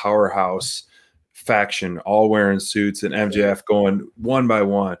a powerhouse faction, all wearing suits, and MJF going one by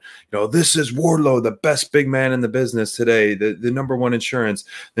one. This is Wardlow, the best big man in the business today, the number one insurance.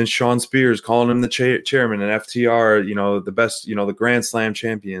 Then Sean Spears calling him the chairman, and FTR, the best, the Grand Slam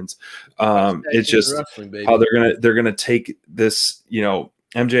champions. It's just how they're gonna take this.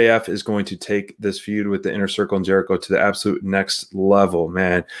 MJF is going to take this feud with the Inner Circle and Jericho to the absolute next level,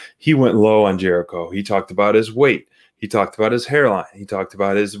 man. He went low on Jericho. He talked about his weight. He talked about his hairline. He talked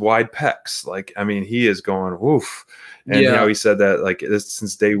about his wide pecs. He is going woof. And he said that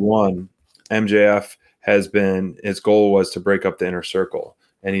since day one, MJF his goal was to break up the Inner Circle.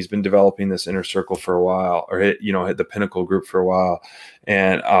 And he's been developing this Inner Circle for a while, or hit the Pinnacle group for a while.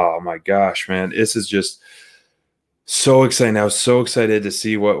 And oh my gosh, man, this is just so exciting. I was so excited to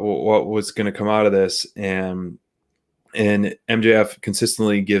see what was going to come out of this. And MJF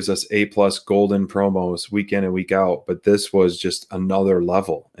consistently gives us A+ golden promos week in and week out, but this was just another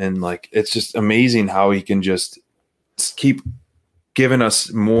level. And it's just amazing how he can just keep giving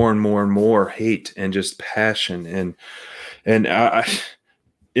us more and more and more hate and just passion. And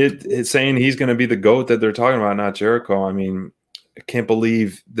it's saying he's going to be the GOAT that they're talking about, not Jericho. I mean, I can't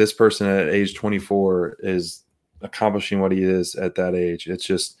believe this person at age 24 is accomplishing what he is at that age.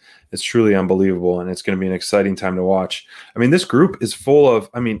 It's truly unbelievable, and it's going to be an exciting time to watch. I mean, this group is full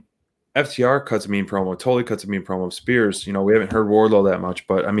of, FTR cuts a mean promo, Tully cuts a mean promo, Spears, we haven't heard Wardlow that much,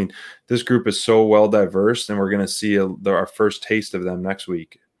 but this group is so well diverse, and we're going to see our first taste of them next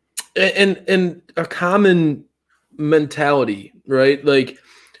week. And a common mentality, right? Like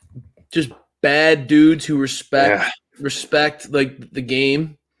just bad dudes who respect like the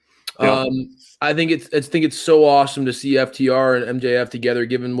game. Yeah. I think it's so awesome to see FTR and MJF together,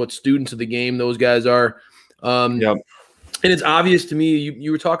 given what students of the game those guys are. Yep. And it's obvious to me.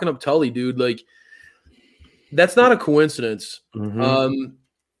 You were talking up Tully, dude. Like, that's not a coincidence. Mhm.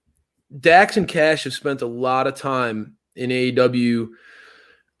 Dax and Cash have spent a lot of time in AEW,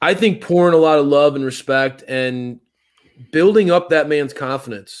 I think, pouring a lot of love and respect and building up that man's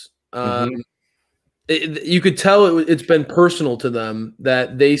confidence. You could tell it's been personal to them,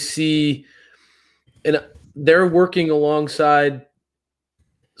 that they see, and they're working alongside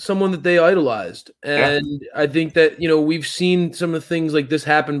someone that they idolized. And I think that, we've seen some of the things like this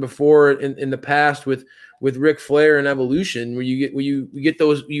happen before in the past with Ric Flair and Evolution, where you hit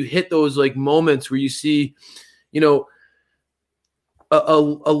those like moments where you see,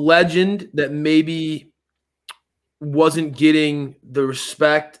 a legend that maybe wasn't getting the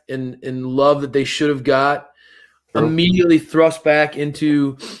respect and love that they should have got, immediately thrust back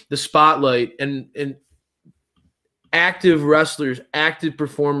into the spotlight, and active wrestlers, active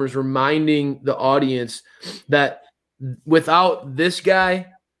performers reminding the audience that without this guy,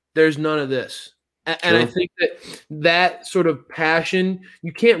 there's none of this. And I think that sort of passion,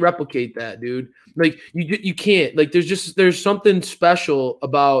 you can't replicate that, dude. Like, you can't. Like, there's something special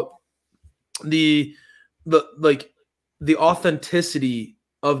about the authenticity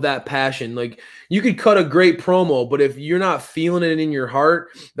of that passion. Like, you could cut a great promo, but if you're not feeling it in your heart,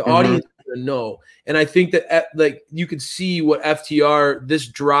 the audience is gonna know. And I think that like you could see what FTR, this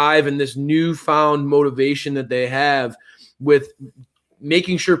drive and this newfound motivation that they have with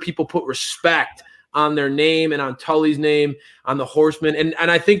making sure people put respect on their name and on Tully's name, on the Horsemen.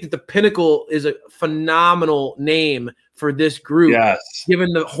 And I think that the Pinnacle is a phenomenal name for this group. Yes.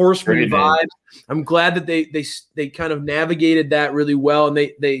 Given the Horseman Great vibes. name. I'm glad that they kind of navigated that really well, and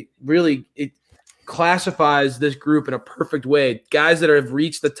they really, it classifies this group in a perfect way. Guys that have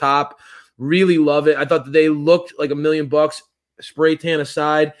reached the top, really love it. I thought that they looked like $1 million, spray tan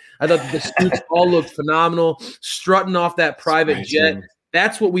aside. I thought that the suits all looked phenomenal, strutting off that private jet.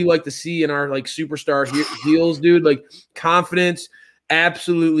 That's what we like to see in our like superstar heels, dude. Like, confidence,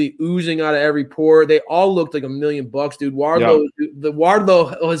 absolutely oozing out of every pore. They all looked like $1 million, dude. Wardlow, the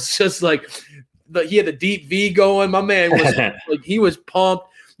Wardlow was just like, he had the deep V going. My man was like, he was pumped.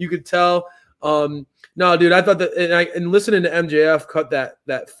 You could tell. No, dude, I thought that, and listening to MJF cut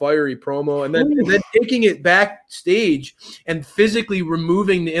that fiery promo, and then taking it backstage and physically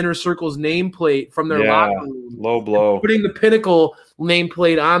removing the Inner Circle's nameplate from their locker room, low blow, putting the Pinnacle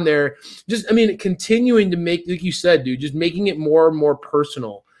nameplate on there. Just, I mean, continuing to make, like you said, dude, just making it more and more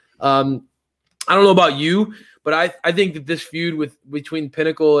personal. I don't know about you, but I think that this feud between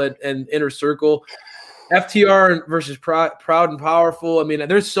Pinnacle and Inner Circle, FTR versus Proud and Powerful. I mean,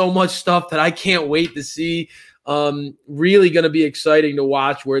 there's so much stuff that I can't wait to see. Really going to be exciting to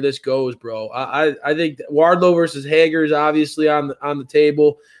watch where this goes, bro. I think Wardlow versus Hager is obviously on the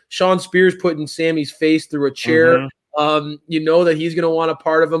table. Shawn Spears putting Sammy's face through a chair. You know that he's going to want a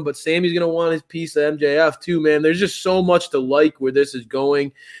part of him, but Sammy's going to want his piece of MJF too, man. There's just so much to like where this is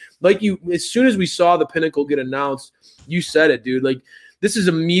going. Like, as soon as we saw the Pinnacle get announced, you said it, dude. Like, this is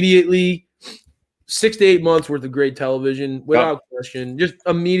immediately 6 to 8 months worth of great television, without question. Just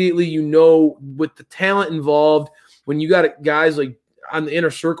immediately, with the talent involved, when you got guys like on the Inner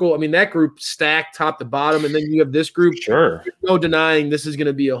Circle, I mean, that group stacked top to bottom, and then you have this group. Sure. There's no denying this is going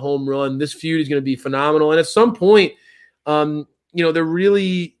to be a home run. This feud is going to be phenomenal. And at some point, there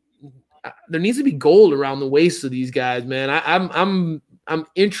needs to be gold around the waist of these guys, man. I'm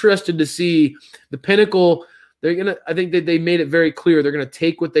interested to see the Pinnacle. I think that they made it very clear they're gonna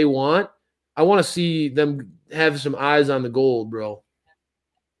take what they want. I want to see them have some eyes on the gold, bro.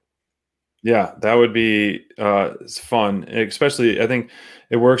 Yeah, that would be fun. Especially, I think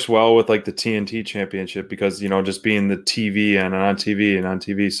it works well with like the TNT Championship because just being the TV and on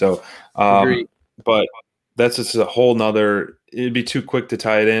TV. So, but that's just a whole nother. It'd be too quick to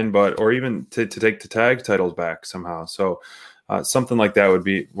tie it in, or even to take the tag titles back somehow. So. Something like that would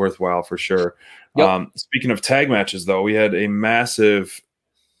be worthwhile for sure. Yep. Speaking of tag matches, though, we had a massive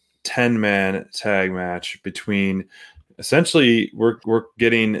 10-man tag match between essentially we're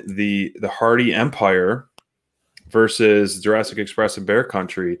getting the Hardy Empire versus Jurassic Express and Bear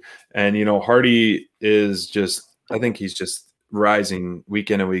Country. And, Hardy is I think he's just rising week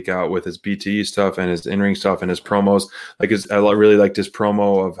in and week out with his BTE stuff and his in-ring stuff and his promos. I really liked his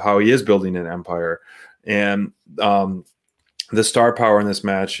promo of how he is building an empire. And, the star power in this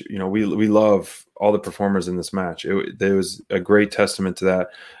match, we love all the performers in this match. There was a great testament to that.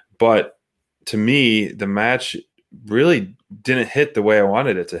 But to me, the match really didn't hit the way I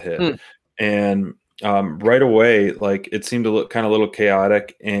wanted it to hit. and right away, like it seemed to look kind of a little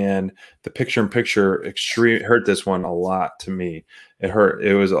chaotic, and the picture-in-picture extreme hurt this one a lot to me. It hurt.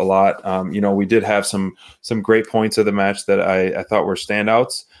 It was a lot. We did have some great points of the match that I thought were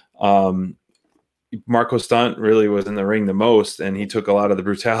standouts. Marco Stunt really was in the ring the most, and he took a lot of the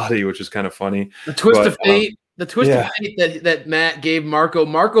brutality, which was kind of funny. The twist of fate. The twist of fate that Matt gave Marco.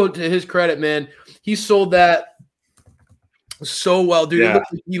 Marco, to his credit, man, he sold that so well, dude. Yeah.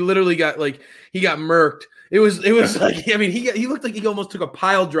 He literally got he got murked. It was like, I mean, he looked like he almost took a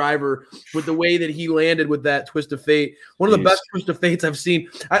pile driver with the way that he landed with that twist of fate. One of the best twist of fates I've seen.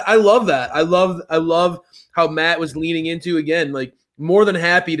 I love that. I love how Matt was leaning into, again, like, more than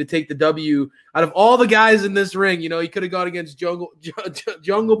happy to take the W out of all the guys in this ring. He could have gone against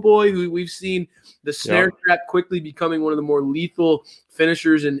Jungle Boy, who we've seen the snare trap quickly becoming one of the more lethal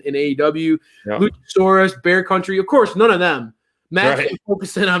finishers in AEW. Luchasaurus, Bear Country, of course, none of them. Matt's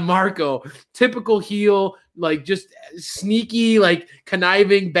focusing on Marco. Typical heel, like just sneaky, like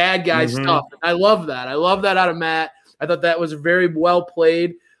conniving bad guy stuff. I love that. I love that out of Matt. I thought that was very well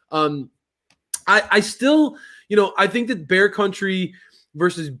played. I still, I think that Bear Country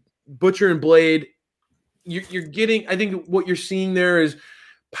versus Butcher and Blade, you're getting, I think what you're seeing there is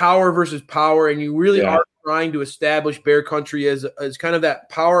power versus power, and you really are trying to establish Bear Country as kind of that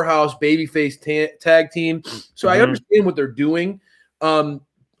powerhouse babyface tag team. So I understand what they're doing.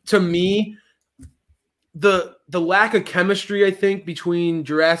 To me, the lack of chemistry, I think, between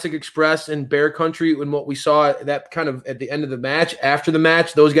Jurassic Express and Bear Country, and what we saw that kind of at the end of the match, after the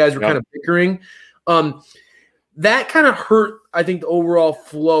match, those guys were kind of bickering. That kind of hurt, I think, the overall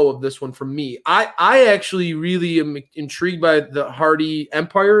flow of this one for me. I actually really am intrigued by the Hardy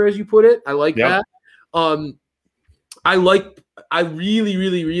Empire, as you put it. I like that. I really,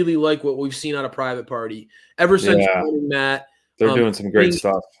 really, really like what we've seen out of Private Party ever since Matt. They're doing some great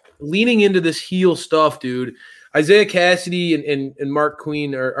stuff. Leaning into this heel stuff, dude. Isaiah Cassidy and Mark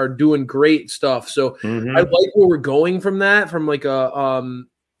Queen are doing great stuff. So I like where we're going from that, from like a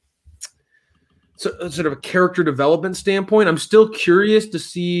sort of a character development standpoint. I'm still curious to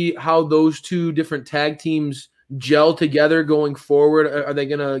see how those two different tag teams gel together going forward. Are they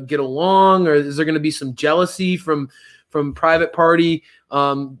going to get along, or is there going to be some jealousy from Private Party?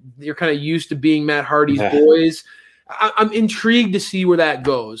 You're kind of used to being Matt Hardy's boys. I'm intrigued to see where that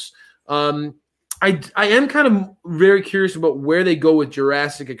goes. I am kind of very curious about where they go with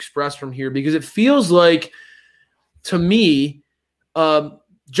Jurassic Express from here, because it feels like, to me,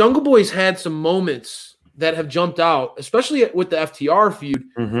 Jungle Boy's had some moments that have jumped out, especially with the FTR feud.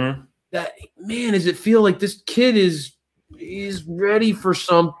 That, man, does it feel like this kid is ready for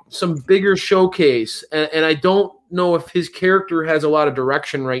some bigger showcase, and I don't know if his character has a lot of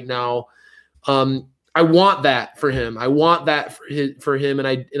direction right now. I want that for him. I want that for him, and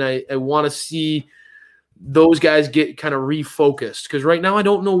I want to see those guys get kind of refocused, because right now I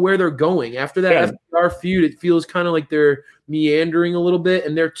don't know where they're going. After that FTR feud, it feels kind of like they're meandering a little bit,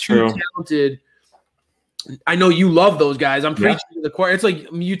 and they're too talented. I know you love those guys. I'm preaching to the choir. It's like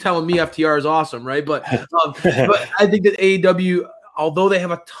you telling me FTR is awesome, right? But but I think that AEW, although they have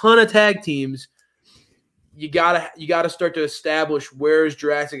a ton of tag teams, you gotta start to establish where is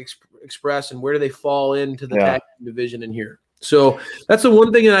Jurassic Express and where do they fall into the tag team division in here. So that's the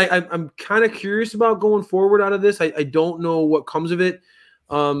one thing that I'm kind of curious about going forward out of this. I don't know what comes of it.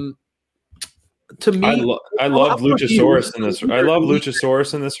 To me, I love Luchasaurus in this. I love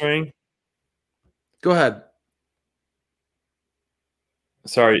Luchasaurus in this ring. Go ahead.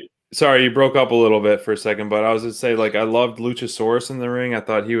 Sorry, you broke up a little bit for a second, but I was going to say, like, I loved Luchasaurus in the ring. I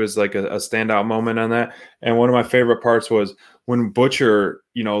thought he was like a standout moment on that. And one of my favorite parts was when Butcher,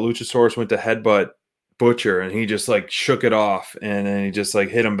 Luchasaurus went to headbutt Butcher, and he just like shook it off, and then he just like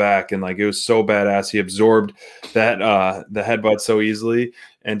hit him back, and like it was so badass. He absorbed that the headbutt so easily,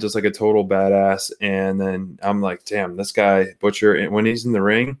 and just like a total badass. And then I'm like, damn, this guy Butcher, when he's in the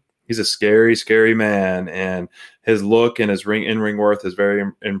ring, he's a scary, scary man, and his look and his in-ring worth is very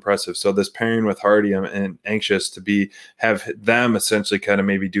impressive. So this pairing with Hardy, I'm anxious to have them essentially kind of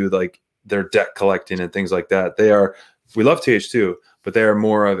maybe do like their debt collecting and things like that. We love TH2, but they are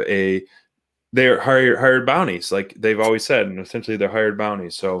more of they're hired bounties, like they've always said, and essentially they're hired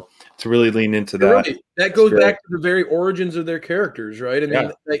bounties. So to really lean into that, right. That goes back to the very origins of their characters, right? I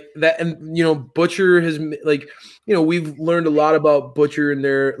mean, like that, and Butcher has we've learned a lot about Butcher and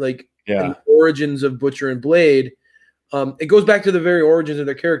their and the origins of Butcher and Blade. It goes back to the very origins of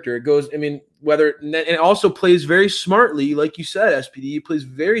their character. It goes, and it also plays very smartly, like you said, SPD. It plays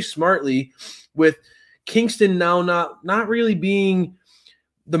very smartly with Kingston now not really being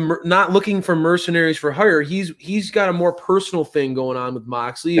not looking for mercenaries for hire. He's got a more personal thing going on with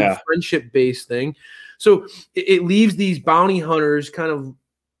Moxley, a friendship based thing. So it leaves these bounty hunters kind of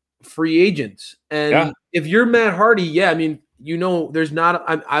free agents. And if you're Matt Hardy, I mean, there's not.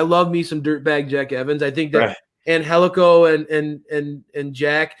 I love me some dirtbag Jack Evans. I think that Angelico and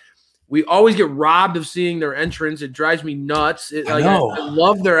Jack, we always get robbed of seeing their entrance. It drives me nuts. I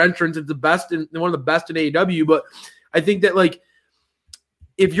love their entrance. It's the best one of the best in AEW. But I think that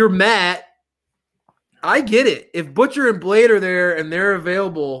if you're Matt, I get it. If Butcher and Blade are there and they're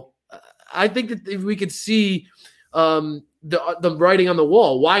available, I think that if we could see the writing on the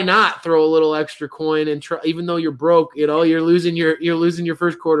wall, why not throw a little extra coin and try? Even though you're broke, you're losing your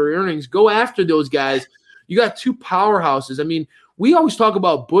first quarter earnings. Go after those guys. You got two powerhouses. I mean, we always talk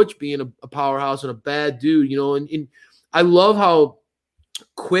about Butch being a powerhouse and a bad dude, and I love how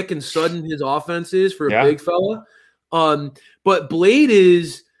quick and sudden his offense is for a big fella. But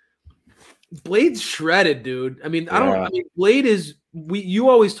Blade's shredded, dude. I mean, Blade is you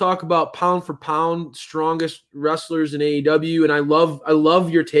always talk about pound for pound strongest wrestlers in AEW, and I love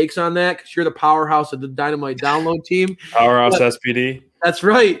your takes on that because you're the powerhouse of the Dynamite Download team. Powerhouse SPD. That's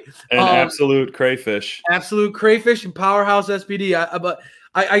right. And Absolute Crayfish. Absolute Crayfish and Powerhouse SPD. But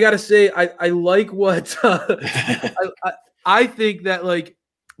I gotta say, I like what I think that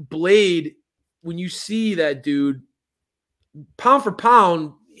Blade, when you see that dude, pound for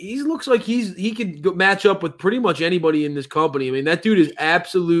pound, he looks like he could match up with pretty much anybody in this company. I mean, that dude is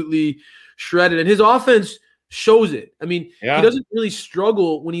absolutely shredded, and his offense shows it. I mean, he doesn't really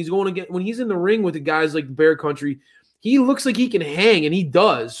struggle when he's when he's in the ring with the guys like Bear Country. He looks like he can hang, and he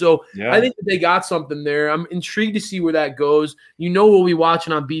does. So I think that they got something there. I'm intrigued to see where that goes. We'll be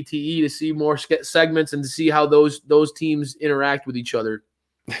watching on BTE to see more segments and to see how those teams interact with each other.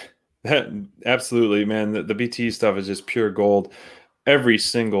 Absolutely, man. The BTE stuff is just pure gold. Every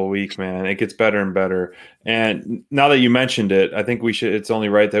single week, man, it gets better and better. And now that you mentioned it, I think it's only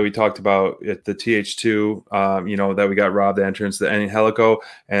right that we talked about at the TH2, that we got robbed the entrance, the Angelico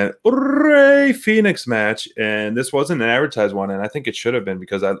and Rey Fenix match. And this wasn't an advertised one. And I think it should have been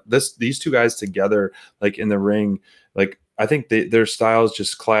because these two guys together, in the ring, I think their styles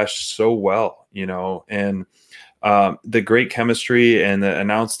just clashed so well, and the great chemistry and the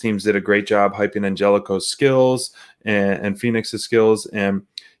announce teams did a great job hyping Angelico's skills and Phoenix's skills. And,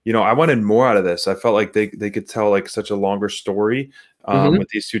 I wanted more out of this. I felt like they could tell such a longer story with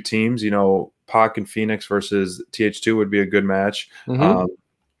these two teams. Pac and Phoenix versus TH2 would be a good match. And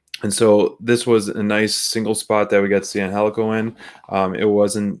so this was a nice single spot that we got to see Angelico in. It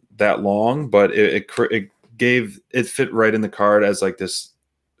wasn't that long, but it fit right in the card as this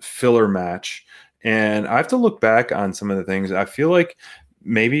filler match. And I have to look back on some of the things. I feel like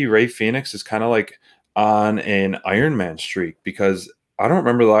maybe Rey Fenix is kind of on an Iron Man streak because I don't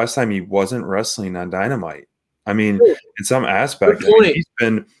remember the last time he wasn't wrestling on Dynamite. I mean, in some aspect, he's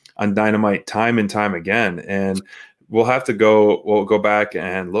been on Dynamite time and time again. And we'll go back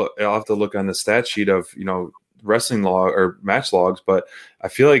and look. I'll have to look on the stat sheet of, wrestling log or match logs, but I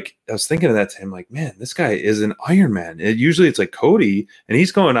feel like I was thinking of that to him, man, this guy is an Iron Man. Usually it's Cody, and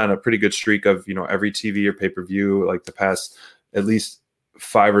he's going on a pretty good streak of, every TV or pay-per-view, the past at least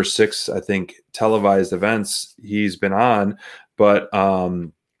 5 or 6, I think, televised events he's been on. But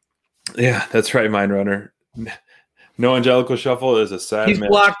that's right, Mind Runner. No Angelico Shuffle is a sad. He's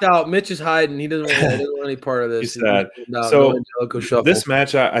blocked out. Mitch is hiding. He doesn't want any part of this. He's sad. So this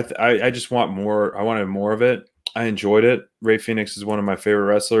match, I just want more. I wanted more of it. I enjoyed it. Rey Fenix is one of my favorite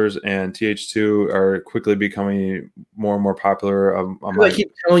wrestlers, and TH2 are quickly becoming more and more popular on my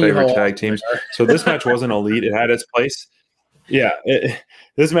favorite tag teams. So this match wasn't elite. It had its place. Yeah,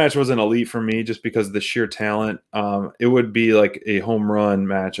 this match wasn't elite for me just because of the sheer talent. It would be a home run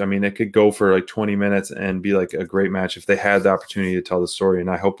match. I mean, it could go for 20 minutes and be a great match if they had the opportunity to tell the story. And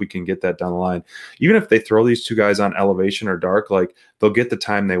I hope we can get that down the line. Even if they throw these two guys on Elevation or Dark, they'll get the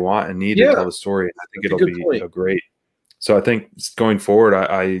time they want and need to tell the story. And I think it'll be a great. So I think going forward,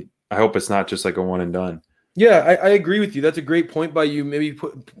 I hope it's not just a one and done. Yeah, I agree with you. That's a great point by you. Maybe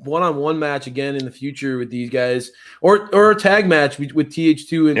put one-on-one match again in the future with these guys, or a tag match with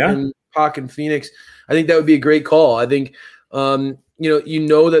TH2 and Pac and Phoenix. I think that would be a great call. I think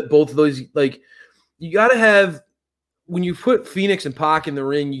that both of those you got to have when you put Phoenix and Pac in the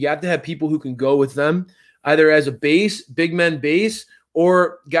ring, you got to have people who can go with them either as a base, big men base,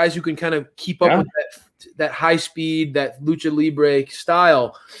 or guys who can kind of keep up with that high speed, that lucha libre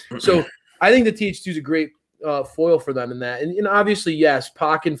style. So I think the TH2 is a great foil for them in that. And obviously, yes,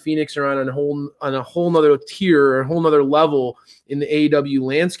 Pac and Phoenix are on a whole nother tier, a whole nother level in the AEW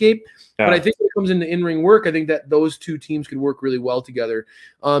landscape. Yeah. But I think when it comes into in-ring work, I think that those two teams could work really well together.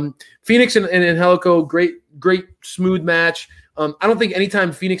 Phoenix and Angelico, great smooth match. I don't think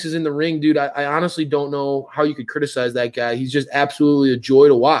anytime Phoenix is in the ring, dude, I honestly don't know how you could criticize that guy. He's just absolutely a joy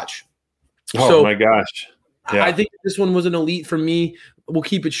to watch. Oh, my gosh. Yeah. I think this one was an elite for me. We'll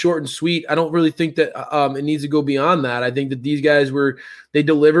keep it short and sweet. I don't really think that it needs to go beyond that. I think that these guys they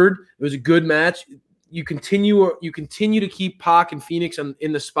delivered. It was a good match. You continue to keep Pac and Phoenix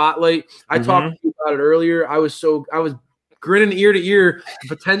in the spotlight. I talked to you about it earlier. I was grinning ear to ear,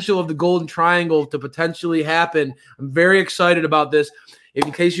 the potential of the Golden Triangle to potentially happen. I'm very excited about this.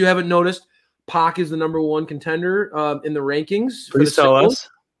 In case you haven't noticed, Pac is the number one contender in the rankings. Please tell us.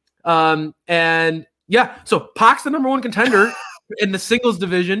 And yeah, so Pac's the number one contender in the singles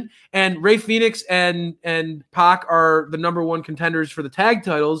division, and Rey Fenix and Pac are the number one contenders for the tag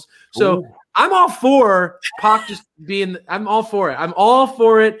titles. So Ooh. I'm all for Pac just being – I'm all for it. I'm all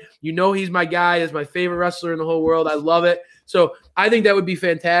for it. He's my guy. He's my favorite wrestler in the whole world. I love it. So I think that would be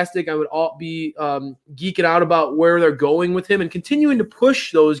fantastic. I would all be geeking out about where they're going with him and continuing to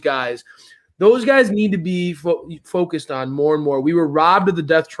push those guys. Those guys need to be focused on more and more. We were robbed of the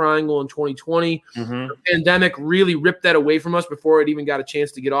Death Triangle in 2020. The pandemic really ripped that away from us before it even got a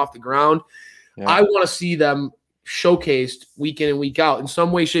chance to get off the ground. Yeah. I want to see them showcased week in and week out in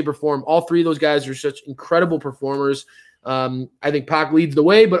some way, shape, or form. All three of those guys are such incredible performers. I think Pac leads the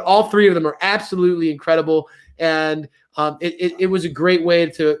way, but all three of them are absolutely incredible. And it was a great way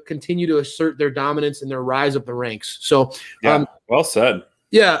to continue to assert their dominance and their rise up the ranks. So, well said.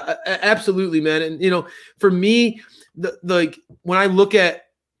 Yeah, absolutely, man. And, for me, when I look at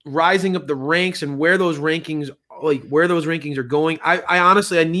rising up the ranks and where those rankings are going, I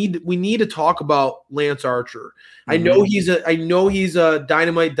honestly, we need to talk about Lance Archer. I know he's a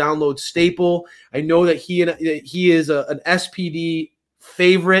Dynamite download staple. I know that he is an SPD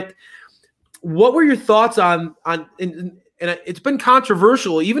favorite. What were your thoughts on and it's been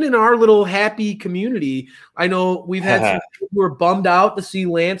controversial, even in our little happy community. I know we've had some people who are bummed out to see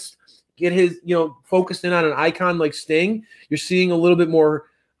Lance get his, focused in on an icon like Sting. You're seeing a little bit more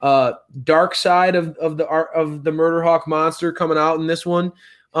dark side of the Murder Hawk monster coming out in this one.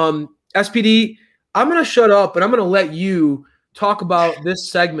 SPD, I'm going to shut up, and I'm going to let you talk about this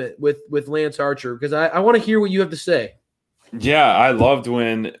segment with Lance Archer, because I want to hear what you have to say. Yeah, I loved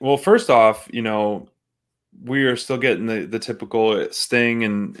first off, we are still getting the typical Sting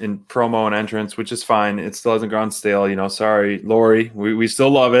and promo and entrance, which is fine. It still hasn't gone stale. Sorry, Lori. We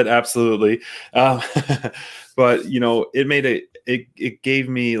still love it. Absolutely. But, it gave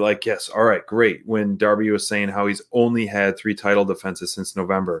me like, yes, all right, great. When Darby was saying how he's only had 3 title defenses since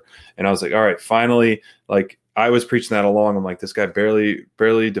November. And I was like, all right, finally, like I was preaching that along. I'm like, this guy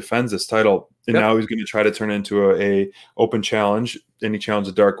barely defends this title. And now he's going to try to turn it into a open challenge. And he challenged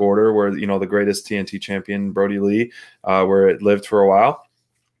the Dark Order, where, the greatest TNT champion, Brody Lee, where it lived for a while.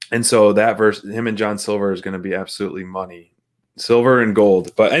 And so that verse, him and John Silver, is going to be absolutely money. Silver and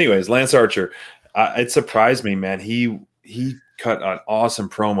gold. But anyways, Lance Archer, it surprised me, man. He cut an awesome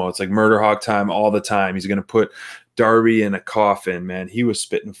promo. It's like Murder Hawk time all the time. He's going to put Darby in a coffin, man. He was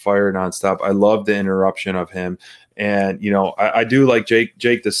spitting fire nonstop. I love the interruption of him. And, I do like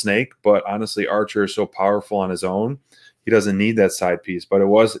Jake the Snake, but honestly, Archer is so powerful on his own. He doesn't need that side piece, but it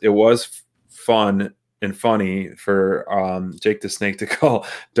was fun and funny for Jake the Snake to call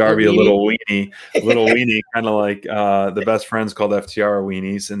Darby a little weenie, kind of like the best friends called FTR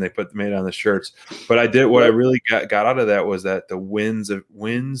weenies, and they made it on the shirts. But what I really got out of that was that the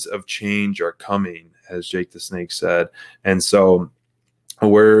winds of change are coming, as Jake the Snake said. And so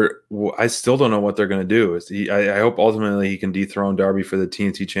I still don't know what they're going to do. I hope ultimately he can dethrone Darby for the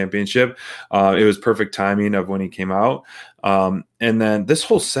TNT championship. It was perfect timing of when he came out. And then this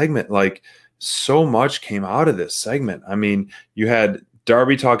whole segment, like, so much came out of this segment. I mean, you had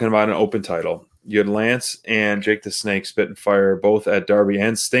Darby talking about an open title. You had Lance and Jake the Snake spitting fire both at Darby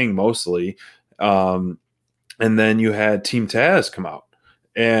and Sting mostly. And then you had Team Taz come out,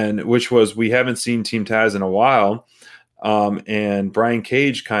 we haven't seen Team Taz in a while. And Brian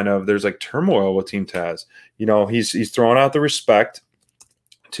Cage there's like turmoil with Team Taz. He's throwing out the respect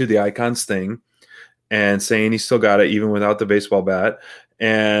to the icon Sting and saying he still got it even without the baseball bat.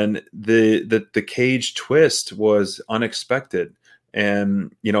 And the Cage twist was unexpected.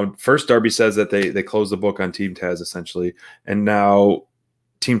 And, first Darby says that they closed the book on Team Taz essentially. And now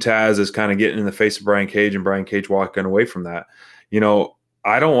Team Taz is kind of getting in the face of Brian Cage, and Brian Cage walking away from that.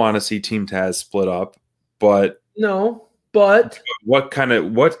 I don't want to see Team Taz split up, but no. But what kind of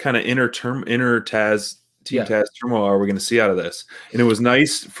inner Taz Team Taz turmoil are we going to see out of this? And it was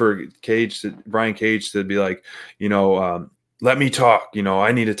nice for Brian Cage to be like, let me talk.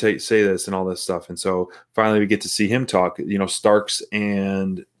 I need to say this and all this stuff. And so finally we get to see him talk. Starks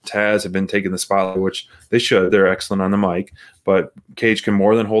and Taz have been taking the spotlight, which they should. They're excellent on the mic, but Cage can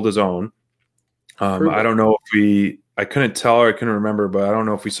more than hold his own. I don't know if I couldn't tell or I couldn't remember, but I don't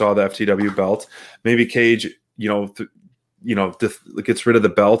know if we saw the FTW belt. Maybe Cage, gets rid of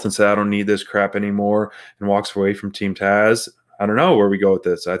the belt and said, I don't need this crap anymore, and walks away from Team Taz. I don't know where we go with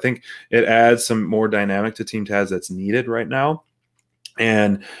this. I think it adds some more dynamic to Team Taz that's needed right now.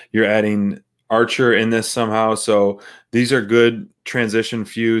 And you're adding Archer in this somehow. So these are good transition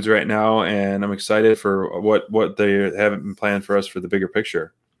feuds right now. And I'm excited for what they haven't been planned for us for the bigger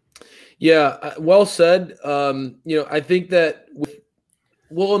picture. Yeah, well said. I think that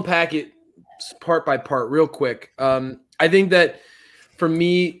we'll unpack it part by part real quick. I think that for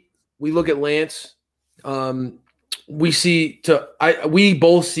me, we look at Lance. We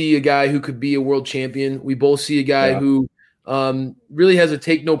both see a guy who could be a world champion. We both see a guy who really has a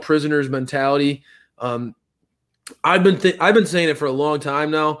take no prisoners mentality. I've been saying it for a long time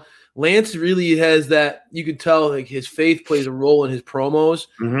now. Lance really has that. You can tell like his faith plays a role in his promos.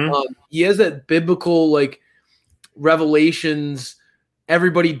 Mm-hmm. He has that biblical like revelations.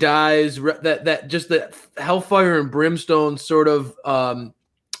 Everybody dies. That just the hellfire and brimstone sort of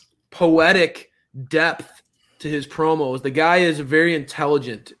poetic depth to his promos. The guy is very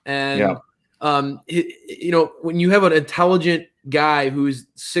intelligent, and when you have an intelligent guy who's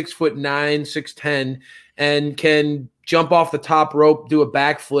 6'9", 6'10", and can jump off the top rope, do a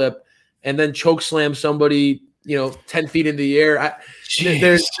backflip, and then choke slam somebody, 10 feet into the air.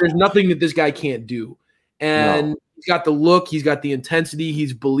 There's nothing that this guy can't do, and he's got the look, he's got the intensity,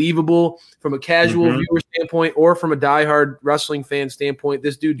 he's believable from a casual viewer standpoint or from a diehard wrestling fan standpoint.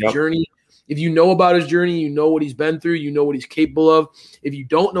 This dude's journey. If you know about his journey, you know what he's been through, you know what he's capable of. If you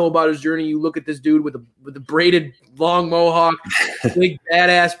don't know about his journey, you look at this dude with a braided long mohawk, big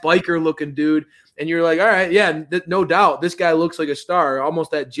badass biker looking dude, and you're like, all right, yeah, no doubt, this guy looks like a star.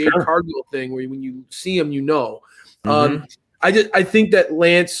 Almost that Jade Cargill thing where when you see him, you know. I think that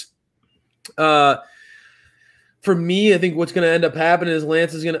Lance, for me, I think what's going to end up happening is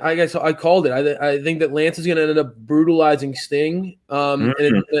Lance is going to. I called it. I think that Lance is going to end up brutalizing Sting, and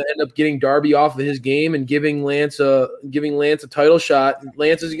it's going to end up getting Darby off of his game and giving Lance a title shot.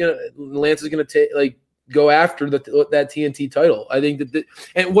 Lance is going to go after that TNT title. I think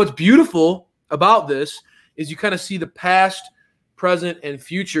and what's beautiful about this is you kind of see the past, present, and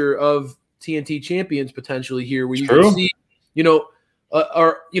future of TNT champions potentially here, where you can see,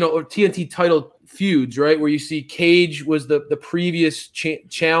 or TNT title feuds, right? Where you see Cage was the previous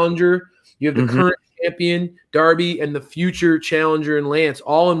challenger. You have the current champion, Darby, and the future challenger in Lance,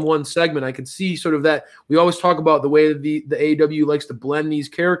 all in one segment. I can see sort of that. We always talk about the way that the AEW likes to blend these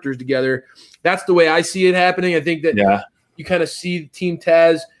characters together. That's the way I see it happening. I think that you kind of see Team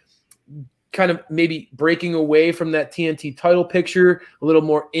Taz kind of maybe breaking away from that TNT title picture, a little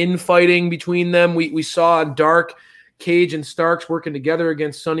more infighting between them. We saw on Dark Cage and Starks working together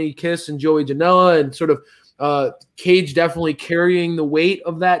against Sonny Kiss and Joey Janela, and sort of Cage definitely carrying the weight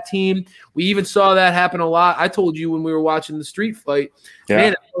of that team. We even saw that happen a lot. I told you when we were watching the street fight,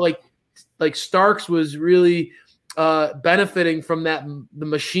 man, like Starks was really benefiting from the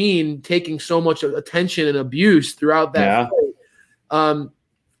machine taking so much attention and abuse throughout that fight.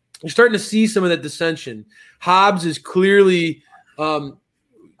 You're starting to see some of that dissension. Hobbs is clearly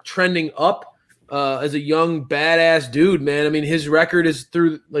trending up. As a young badass dude, man. I mean, his record is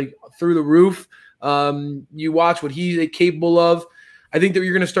through the roof. You watch what he's capable of. I think that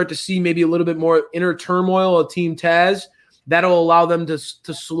you're going to start to see maybe a little bit more inner turmoil of Team Taz. That'll allow them to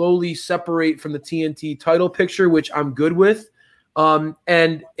slowly separate from the TNT title picture, which I'm good with.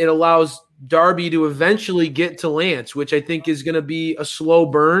 And it allows Darby to eventually get to Lance, which I think is going to be a slow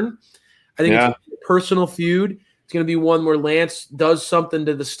burn. I think it's a personal feud. It's going to be one where Lance does something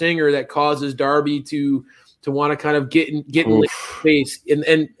to the Stinger that causes Darby to want to kind of get in Lance's face.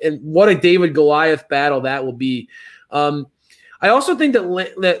 And what a David Goliath battle that will be. I also think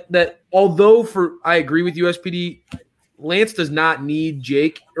that although I agree with you, SPD, Lance does not need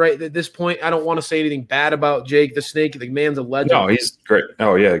Jake right at this point. I don't want to say anything bad about Jake the Snake. The man's a legend. No, he's great.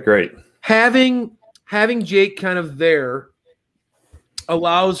 Oh yeah, great. Having Jake kind of there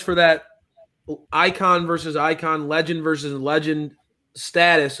allows for that icon versus icon, legend versus legend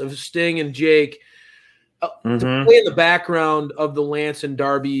status of Sting and Jake to play in the background of the Lance and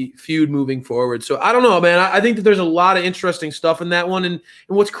Darby feud moving forward. So I don't know, man. I think that there's a lot of interesting stuff in that one. And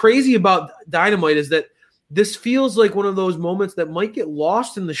what's crazy about Dynamite is that this feels like one of those moments that might get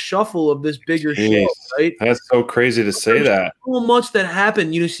lost in the shuffle of this bigger show, right? That's so crazy to say that. So much that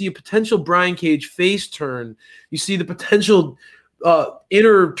happened. You see a potential Brian Cage face turn. You see the potential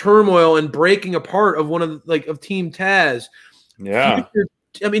inner turmoil and breaking apart of one of of Team Taz. Yeah.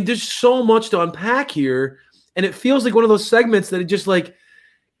 I mean, there's so much to unpack here, and it feels like one of those segments that it just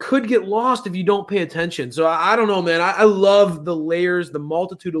could get lost if you don't pay attention. So I don't know, man. I love the layers, the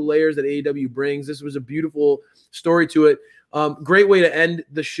multitude of layers that AEW brings. This was a beautiful story to it. Great way to end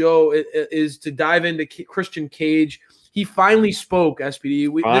the show is to dive into Christian Cage. He finally spoke,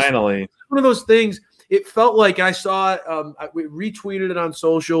 SPD. Finally. One of those things, it felt like I saw it. I retweeted it on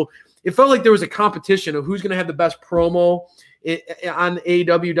social. It felt like there was a competition of who's going to have the best promo on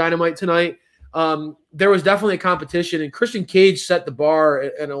AEW Dynamite tonight. There was definitely a competition, and Christian Cage set the bar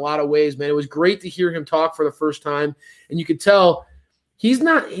in a lot of ways, man. It was great to hear him talk for the first time, and you could tell he's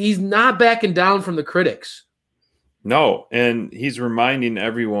not backing down from the critics. No, and he's reminding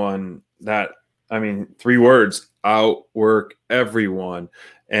everyone that, I mean, 3 words: outwork everyone.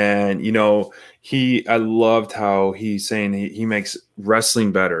 And, I loved how he's saying he makes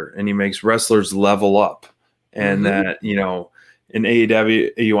wrestling better, and he makes wrestlers level up, and that, in AEW,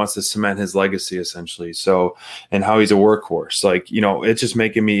 he wants to cement his legacy essentially. So, and how he's a workhorse, it's just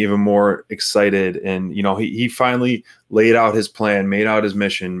making me even more excited. And, he finally laid out his plan, made out his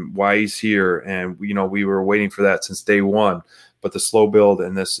mission, why he's here. And, we were waiting for that since day one, but the slow build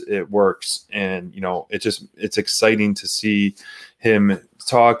and it works. And, it's exciting to see him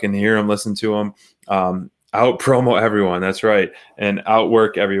talk and hear him, listen to him, out promo everyone. That's right. And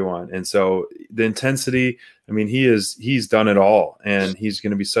outwork everyone. And so the intensity, I mean, he's done it all, and he's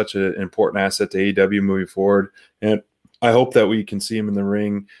going to be such an important asset to AEW moving forward. And I hope that we can see him in the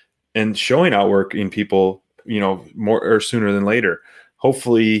ring and showing outworking people, more or sooner than later.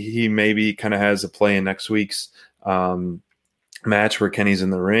 Hopefully he maybe kind of has a play in next week's match where Kenny's in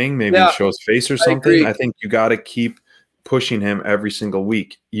the ring, maybe he shows face or something. I think you got to keep pushing him every single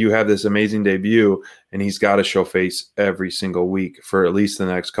week. You have this amazing debut, and he's got to show face every single week for at least the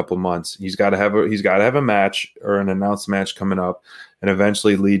next couple months. He's got to have a match or an announced match coming up, and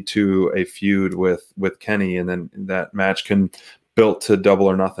eventually lead to a feud with Kenny, and then that match can build to Double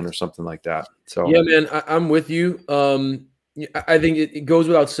or Nothing or something like that. So yeah, man, I'm with you. I think it goes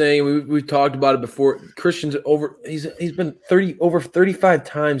without saying. We've talked about it before. Christian's he's been over 35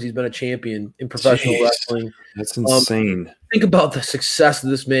 times he's been a champion in professional wrestling. That's insane. Think about the success that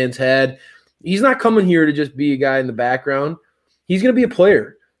this man's had. He's not coming here to just be a guy in the background. He's going to be a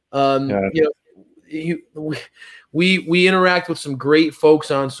player. We interact with some great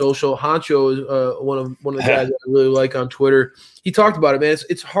folks on social. Honcho is one of the guys that I really like on Twitter. He talked about it, man.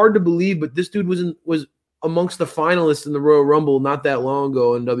 It's hard to believe, but this dude was amongst the finalists in the Royal Rumble not that long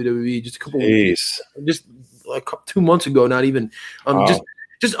ago in WWE, just a couple weeks, just like 2 months ago, not even.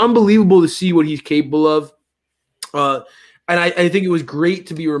 Just unbelievable to see what he's capable of. And I think it was great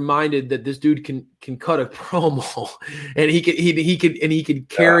to be reminded that this dude can cut a promo, and he could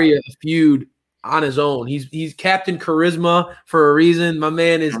carry a feud on his own. He's Captain Charisma for a reason. My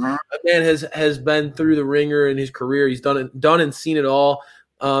man has been through the ringer in his career. He's done and seen it all.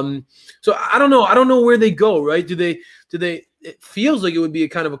 So I don't know where they go, right? Do they, it feels like it would be a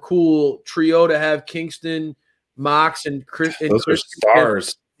kind of a cool trio to have Kingston, Mox, and Chris. Those are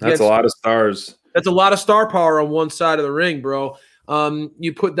stars. That's a lot of stars. That's a lot of star power on one side of the ring, bro.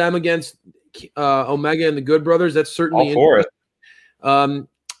 You put them against Omega and the Good Brothers. That's certainly all for it.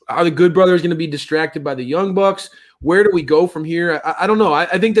 Are the Good Brothers going to be distracted by the Young Bucks? Where do we go from here? I don't know.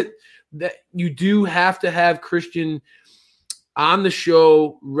 I think that you do have to have Christian on the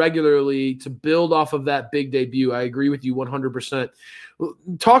show regularly to build off of that big debut. I agree with you 100%.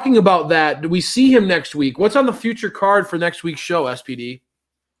 Talking about that, do we see him next week? What's on the future card for next week's show, SPD?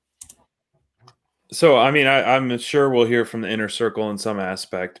 So, I mean, I'm sure we'll hear from the Inner Circle in some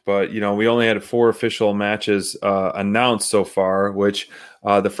aspect, but, we only had 4 official matches announced so far, which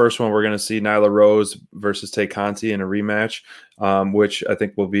the first one we're going to see Nyla Rose versus Tay Conti in a rematch, which I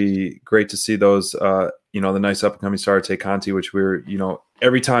think will be great to see those, the nice up-and-coming star Tay Conti, which we're,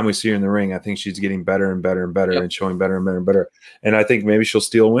 every time we see her in the ring, I think she's getting better and better and better and showing better and better and better. And I think maybe she'll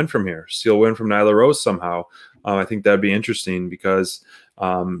steal a win from here, steal a win from Nyla Rose somehow. I think that'd be interesting because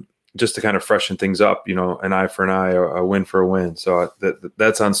just to kind of freshen things up, an eye for an eye, a win for a win. So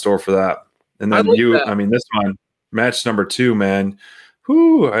that's on store for that. And then this one, match number 2, man,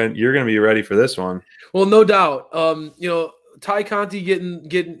 you're going to be ready for this one. Well, no doubt. Tay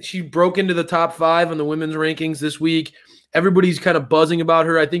Conti she broke into the top 5 on the women's rankings this week. Everybody's kind of buzzing about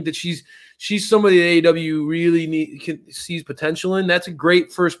her. I think that she's somebody that AEW really sees potential in. That's a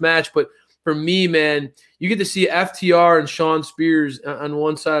great first match, but for me, man, you get to see FTR and Sean Spears on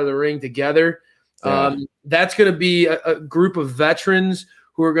one side of the ring together. Yeah. That's going to be a group of veterans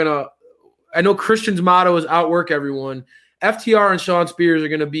who are going to – I know Christian's motto is outwork everyone. FTR and Sean Spears are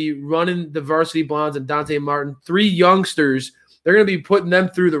going to be running the Varsity Blondes and Dante Martin, 3 youngsters. They're going to be putting them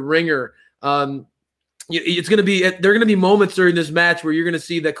through the ringer. It's going to be – there are going to be moments during this match where you're going to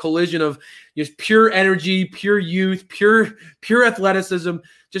see the collision of just pure energy, pure youth, pure athleticism,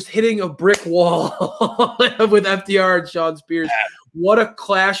 just hitting a brick wall with FTR and Sean Spears. What a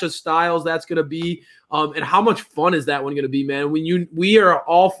clash of styles that's going to be, and how much fun is that one going to be, man? We are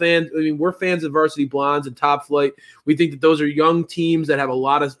all fans. I mean, we're fans of Varsity Blondes and Top Flight. We think that those are young teams that have a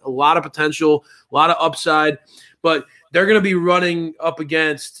lot of potential, a lot of upside, but they're going to be running up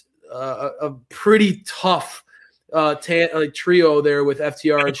against a pretty tough trio there with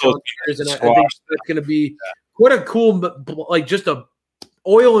FTR and Sean Spears, and I think that's going to be what a cool, like just a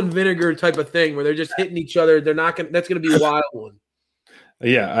oil and vinegar type of thing where they're just hitting each other. They're not going. That's going to be a wild one.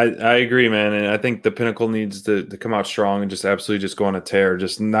 Yeah, I agree, man. And I think the Pinnacle needs to come out strong and just absolutely just go on a tear,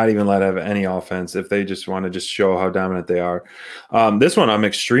 just not even let have any offense if they just want to just show how dominant they are. This one I'm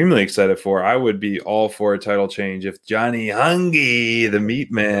extremely excited for. I would be all for a title change if Johnny Hungy, the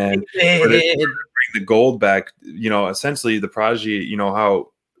Meat Man, were to bring the gold back. Essentially the Prodigy, how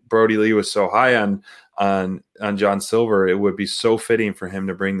Brody Lee was so high on John Silver, it would be so fitting for him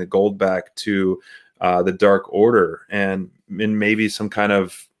to bring the gold back to the Dark Order, and maybe some kind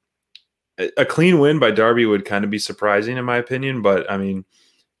of a clean win by Darby would kind of be surprising in my opinion. But I mean,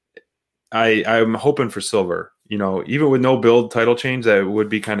 I'm hoping for Silver, even with no build title change, that would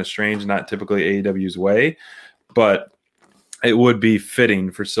be kind of strange, not typically AEW's way, but it would be fitting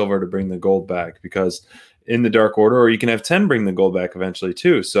for Silver to bring the gold back, because in the Dark Order, or you can have 10 bring the gold back eventually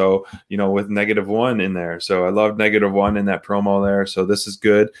too. So, with -1 in there. So I love -1 in that promo there. So this is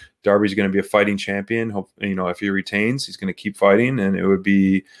good. Darby's going to be a fighting champion. Hope, if he retains, he's going to keep fighting, and it would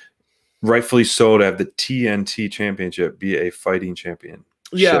be rightfully so to have the TNT championship be a fighting champion.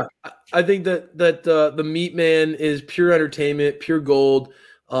 Yeah. I think that the Meat Man is pure entertainment, pure gold.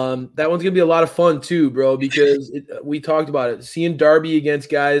 That one's going to be a lot of fun too, bro, because we talked about it. Seeing Darby against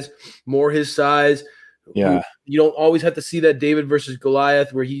guys more his size. Yeah, you don't always have to see that David versus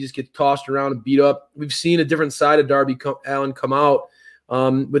Goliath where he just gets tossed around and beat up. We've seen a different side of Darby Allin come out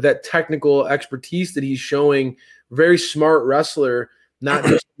with that technical expertise that he's showing. Very smart wrestler, not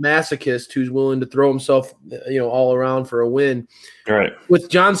just a masochist who's willing to throw himself, all around for a win. Right. With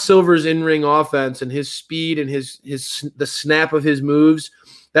John Silver's in-ring offense and his speed and the snap of his moves,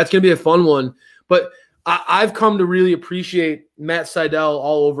 that's going to be a fun one. But I've come to really appreciate Matt Sydal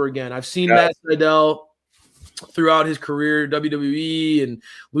all over again. I've seen Matt Sydal throughout his career, WWE and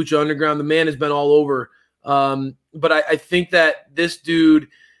Lucha Underground. The man has been all over. But I think that this dude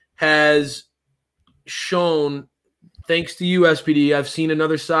has shown, thanks to you, SPD, I've seen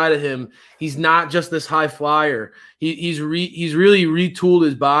another side of him. He's not just this high flyer. He's really retooled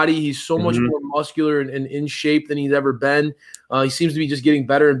his body. He's so much more muscular and in shape than he's ever been. He seems to be just getting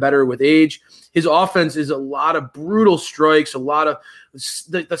better and better with age. His offense is a lot of brutal strikes, a lot of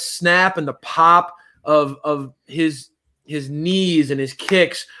the snap and the pop of his knees and his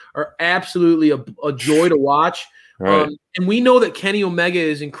kicks are absolutely a joy to watch. Right. And we know that Kenny Omega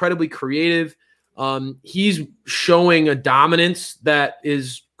is incredibly creative. He's showing a dominance that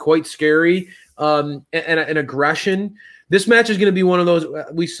is quite scary, and aggression. This match is going to be one of those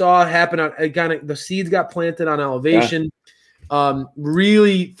we saw happen on the seeds got planted on Elevation.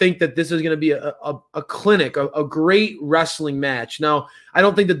 Really think that this is going to be a clinic, a great wrestling match. Now, I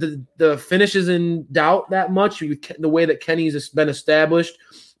don't think that the finish is in doubt that much, the way that Kenny's been established,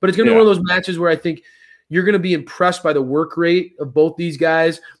 but it's going to be one of those matches where I think you're going to be impressed by the work rate of both these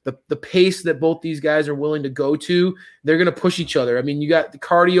guys, the pace that both these guys are willing to go to. They're going to push each other. I mean, you got the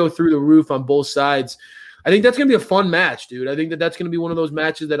cardio through the roof on both sides. I think that's going to be a fun match, dude. I think that that's going to be one of those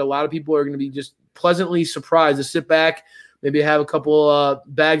matches that a lot of people are going to be just pleasantly surprised to sit back, maybe have a couple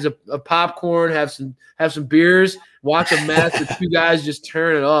bags of popcorn, have some beers, watch a match with two guys just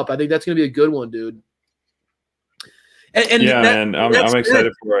tearing it up. I think that's going to be a good one, dude. And I'm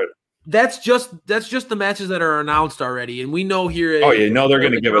excited for it. That's just the matches that are announced already, and we know here. They're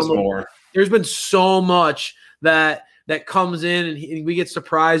going to give us more. There's been so much that comes in, and we get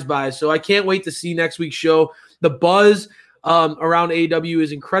surprised by. So I can't wait to see next week's show. The buzz around AEW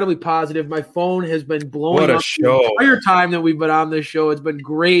is incredibly positive. My phone has been blowing up the entire time that we've been on this show. It's been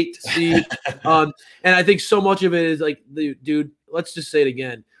great to see, and I think so much of it is like, dude. Let's just say it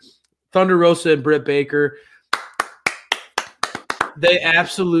again: Thunder Rosa and Britt Baker. They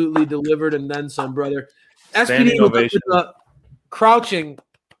absolutely delivered and then some, brother. SPD with the crouching.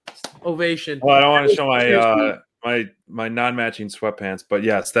 ovation. Well, I don't want to show my non-matching sweatpants, but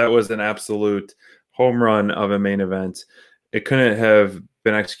yes, that was an absolute home run of a main event. It couldn't have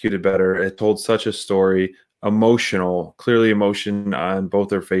been executed better. It told such a story, emotional, clearly emotion on both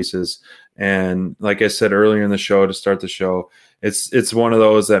their faces. And like I said earlier in the show, to start the show, it's one of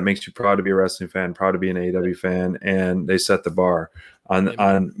those that makes you proud to be a wrestling fan, proud to be an AEW fan, and they set the bar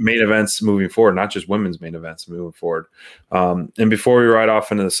on main events moving forward, not just women's main events moving forward. And before we ride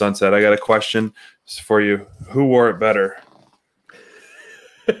off into the sunset, I got a question for you. Who wore it better?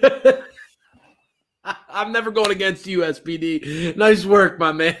 I'm never going against you, SPD. Nice work,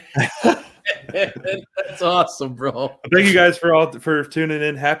 my man. That's awesome, bro. Thank you guys for tuning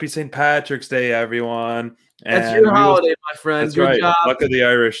in. Happy St. Patrick's Day, everyone. That's your holiday, my friend. That's Good right. job. Luck of the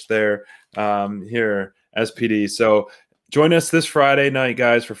Irish there here, SPD. So join us this Friday night,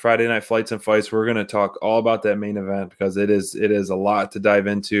 guys, for Friday Night Flights and Fights. We're going to talk all about that main event because it is a lot to dive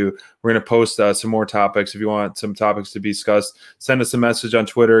into. We're going to post some more topics. If you want some topics to be discussed, send us a message on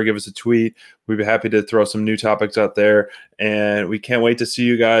Twitter, give us a tweet. We'd be happy to throw some new topics out there. And we can't wait to see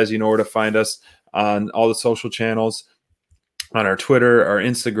you guys. You know where to find us on all the social channels, on our Twitter, our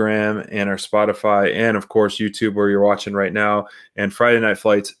Instagram, and our Spotify, and of course YouTube, where you're watching right now. And Friday Night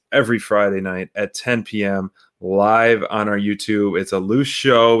Flights every Friday night at 10 p.m. live on our YouTube. It's a loose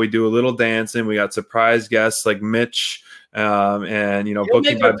show. We do a little dancing. We got surprise guests like Mitch, and He'll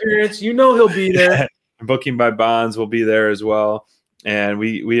Booking make by an appearance. He'll be there. Booking by Bonds will be there as well. And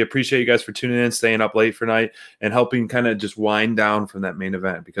we appreciate you guys for tuning in, staying up late for night, and helping kind of just wind down from that main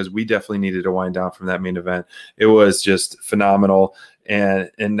event, because we definitely needed to wind down from that main event. It was just phenomenal, and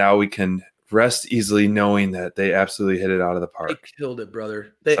now we can rest easily knowing that they absolutely hit it out of the park. They killed it,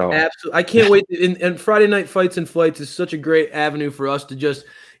 brother. They absolutely. I can't wait. And Friday Night Fights and Flights is such a great avenue for us to just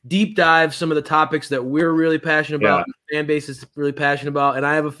deep dive some of the topics that we're really passionate about, and the fan base is really passionate about. And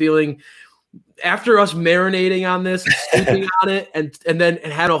I have a feeling, after us marinating on this and sleeping on it, and then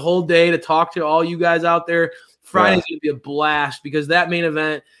had a whole day to talk to all you guys out there, Friday's going to be a blast, because that main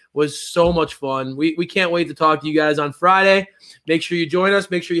event was so much fun. We can't wait to talk to you guys on Friday. Make sure you join us.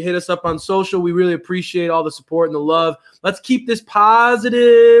 Make sure you hit us up on social. We really appreciate all the support and the love. Let's keep this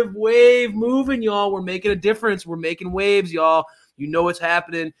positive wave moving, y'all. We're making a difference. We're making waves, y'all. You know what's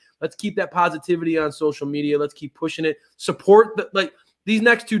happening. Let's keep that positivity on social media. Let's keep pushing it. Support these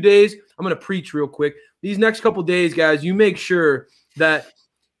next 2 days. I'm going to preach real quick. These next couple days, guys, you make sure that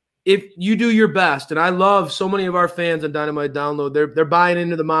if you do your best, and I love so many of our fans on Dynamite Download, they're buying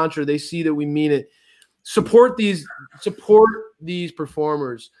into the mantra. They see that we mean it. Support these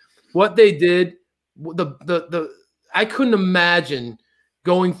performers. What they did, I couldn't imagine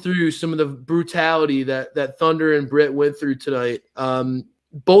going through some of the brutality that Thunder and Britt went through tonight.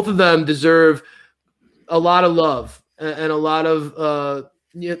 Both of them deserve a lot of love and a lot of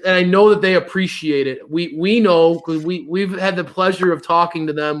and I know that they appreciate it. We know, because we've had the pleasure of talking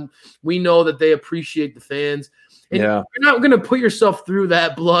to them. We know that they appreciate the fans. And you're not going to put yourself through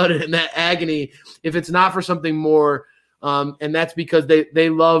that blood and that agony if it's not for something more. And that's because they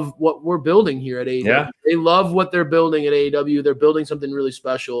love what we're building here at AEW. Yeah. They love what they're building at AEW. They're building something really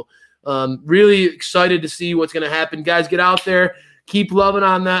special. Really excited to see what's going to happen. Guys, get out there. Keep loving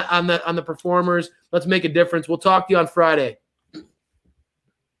on the performers. Let's make a difference. We'll talk to you on Friday.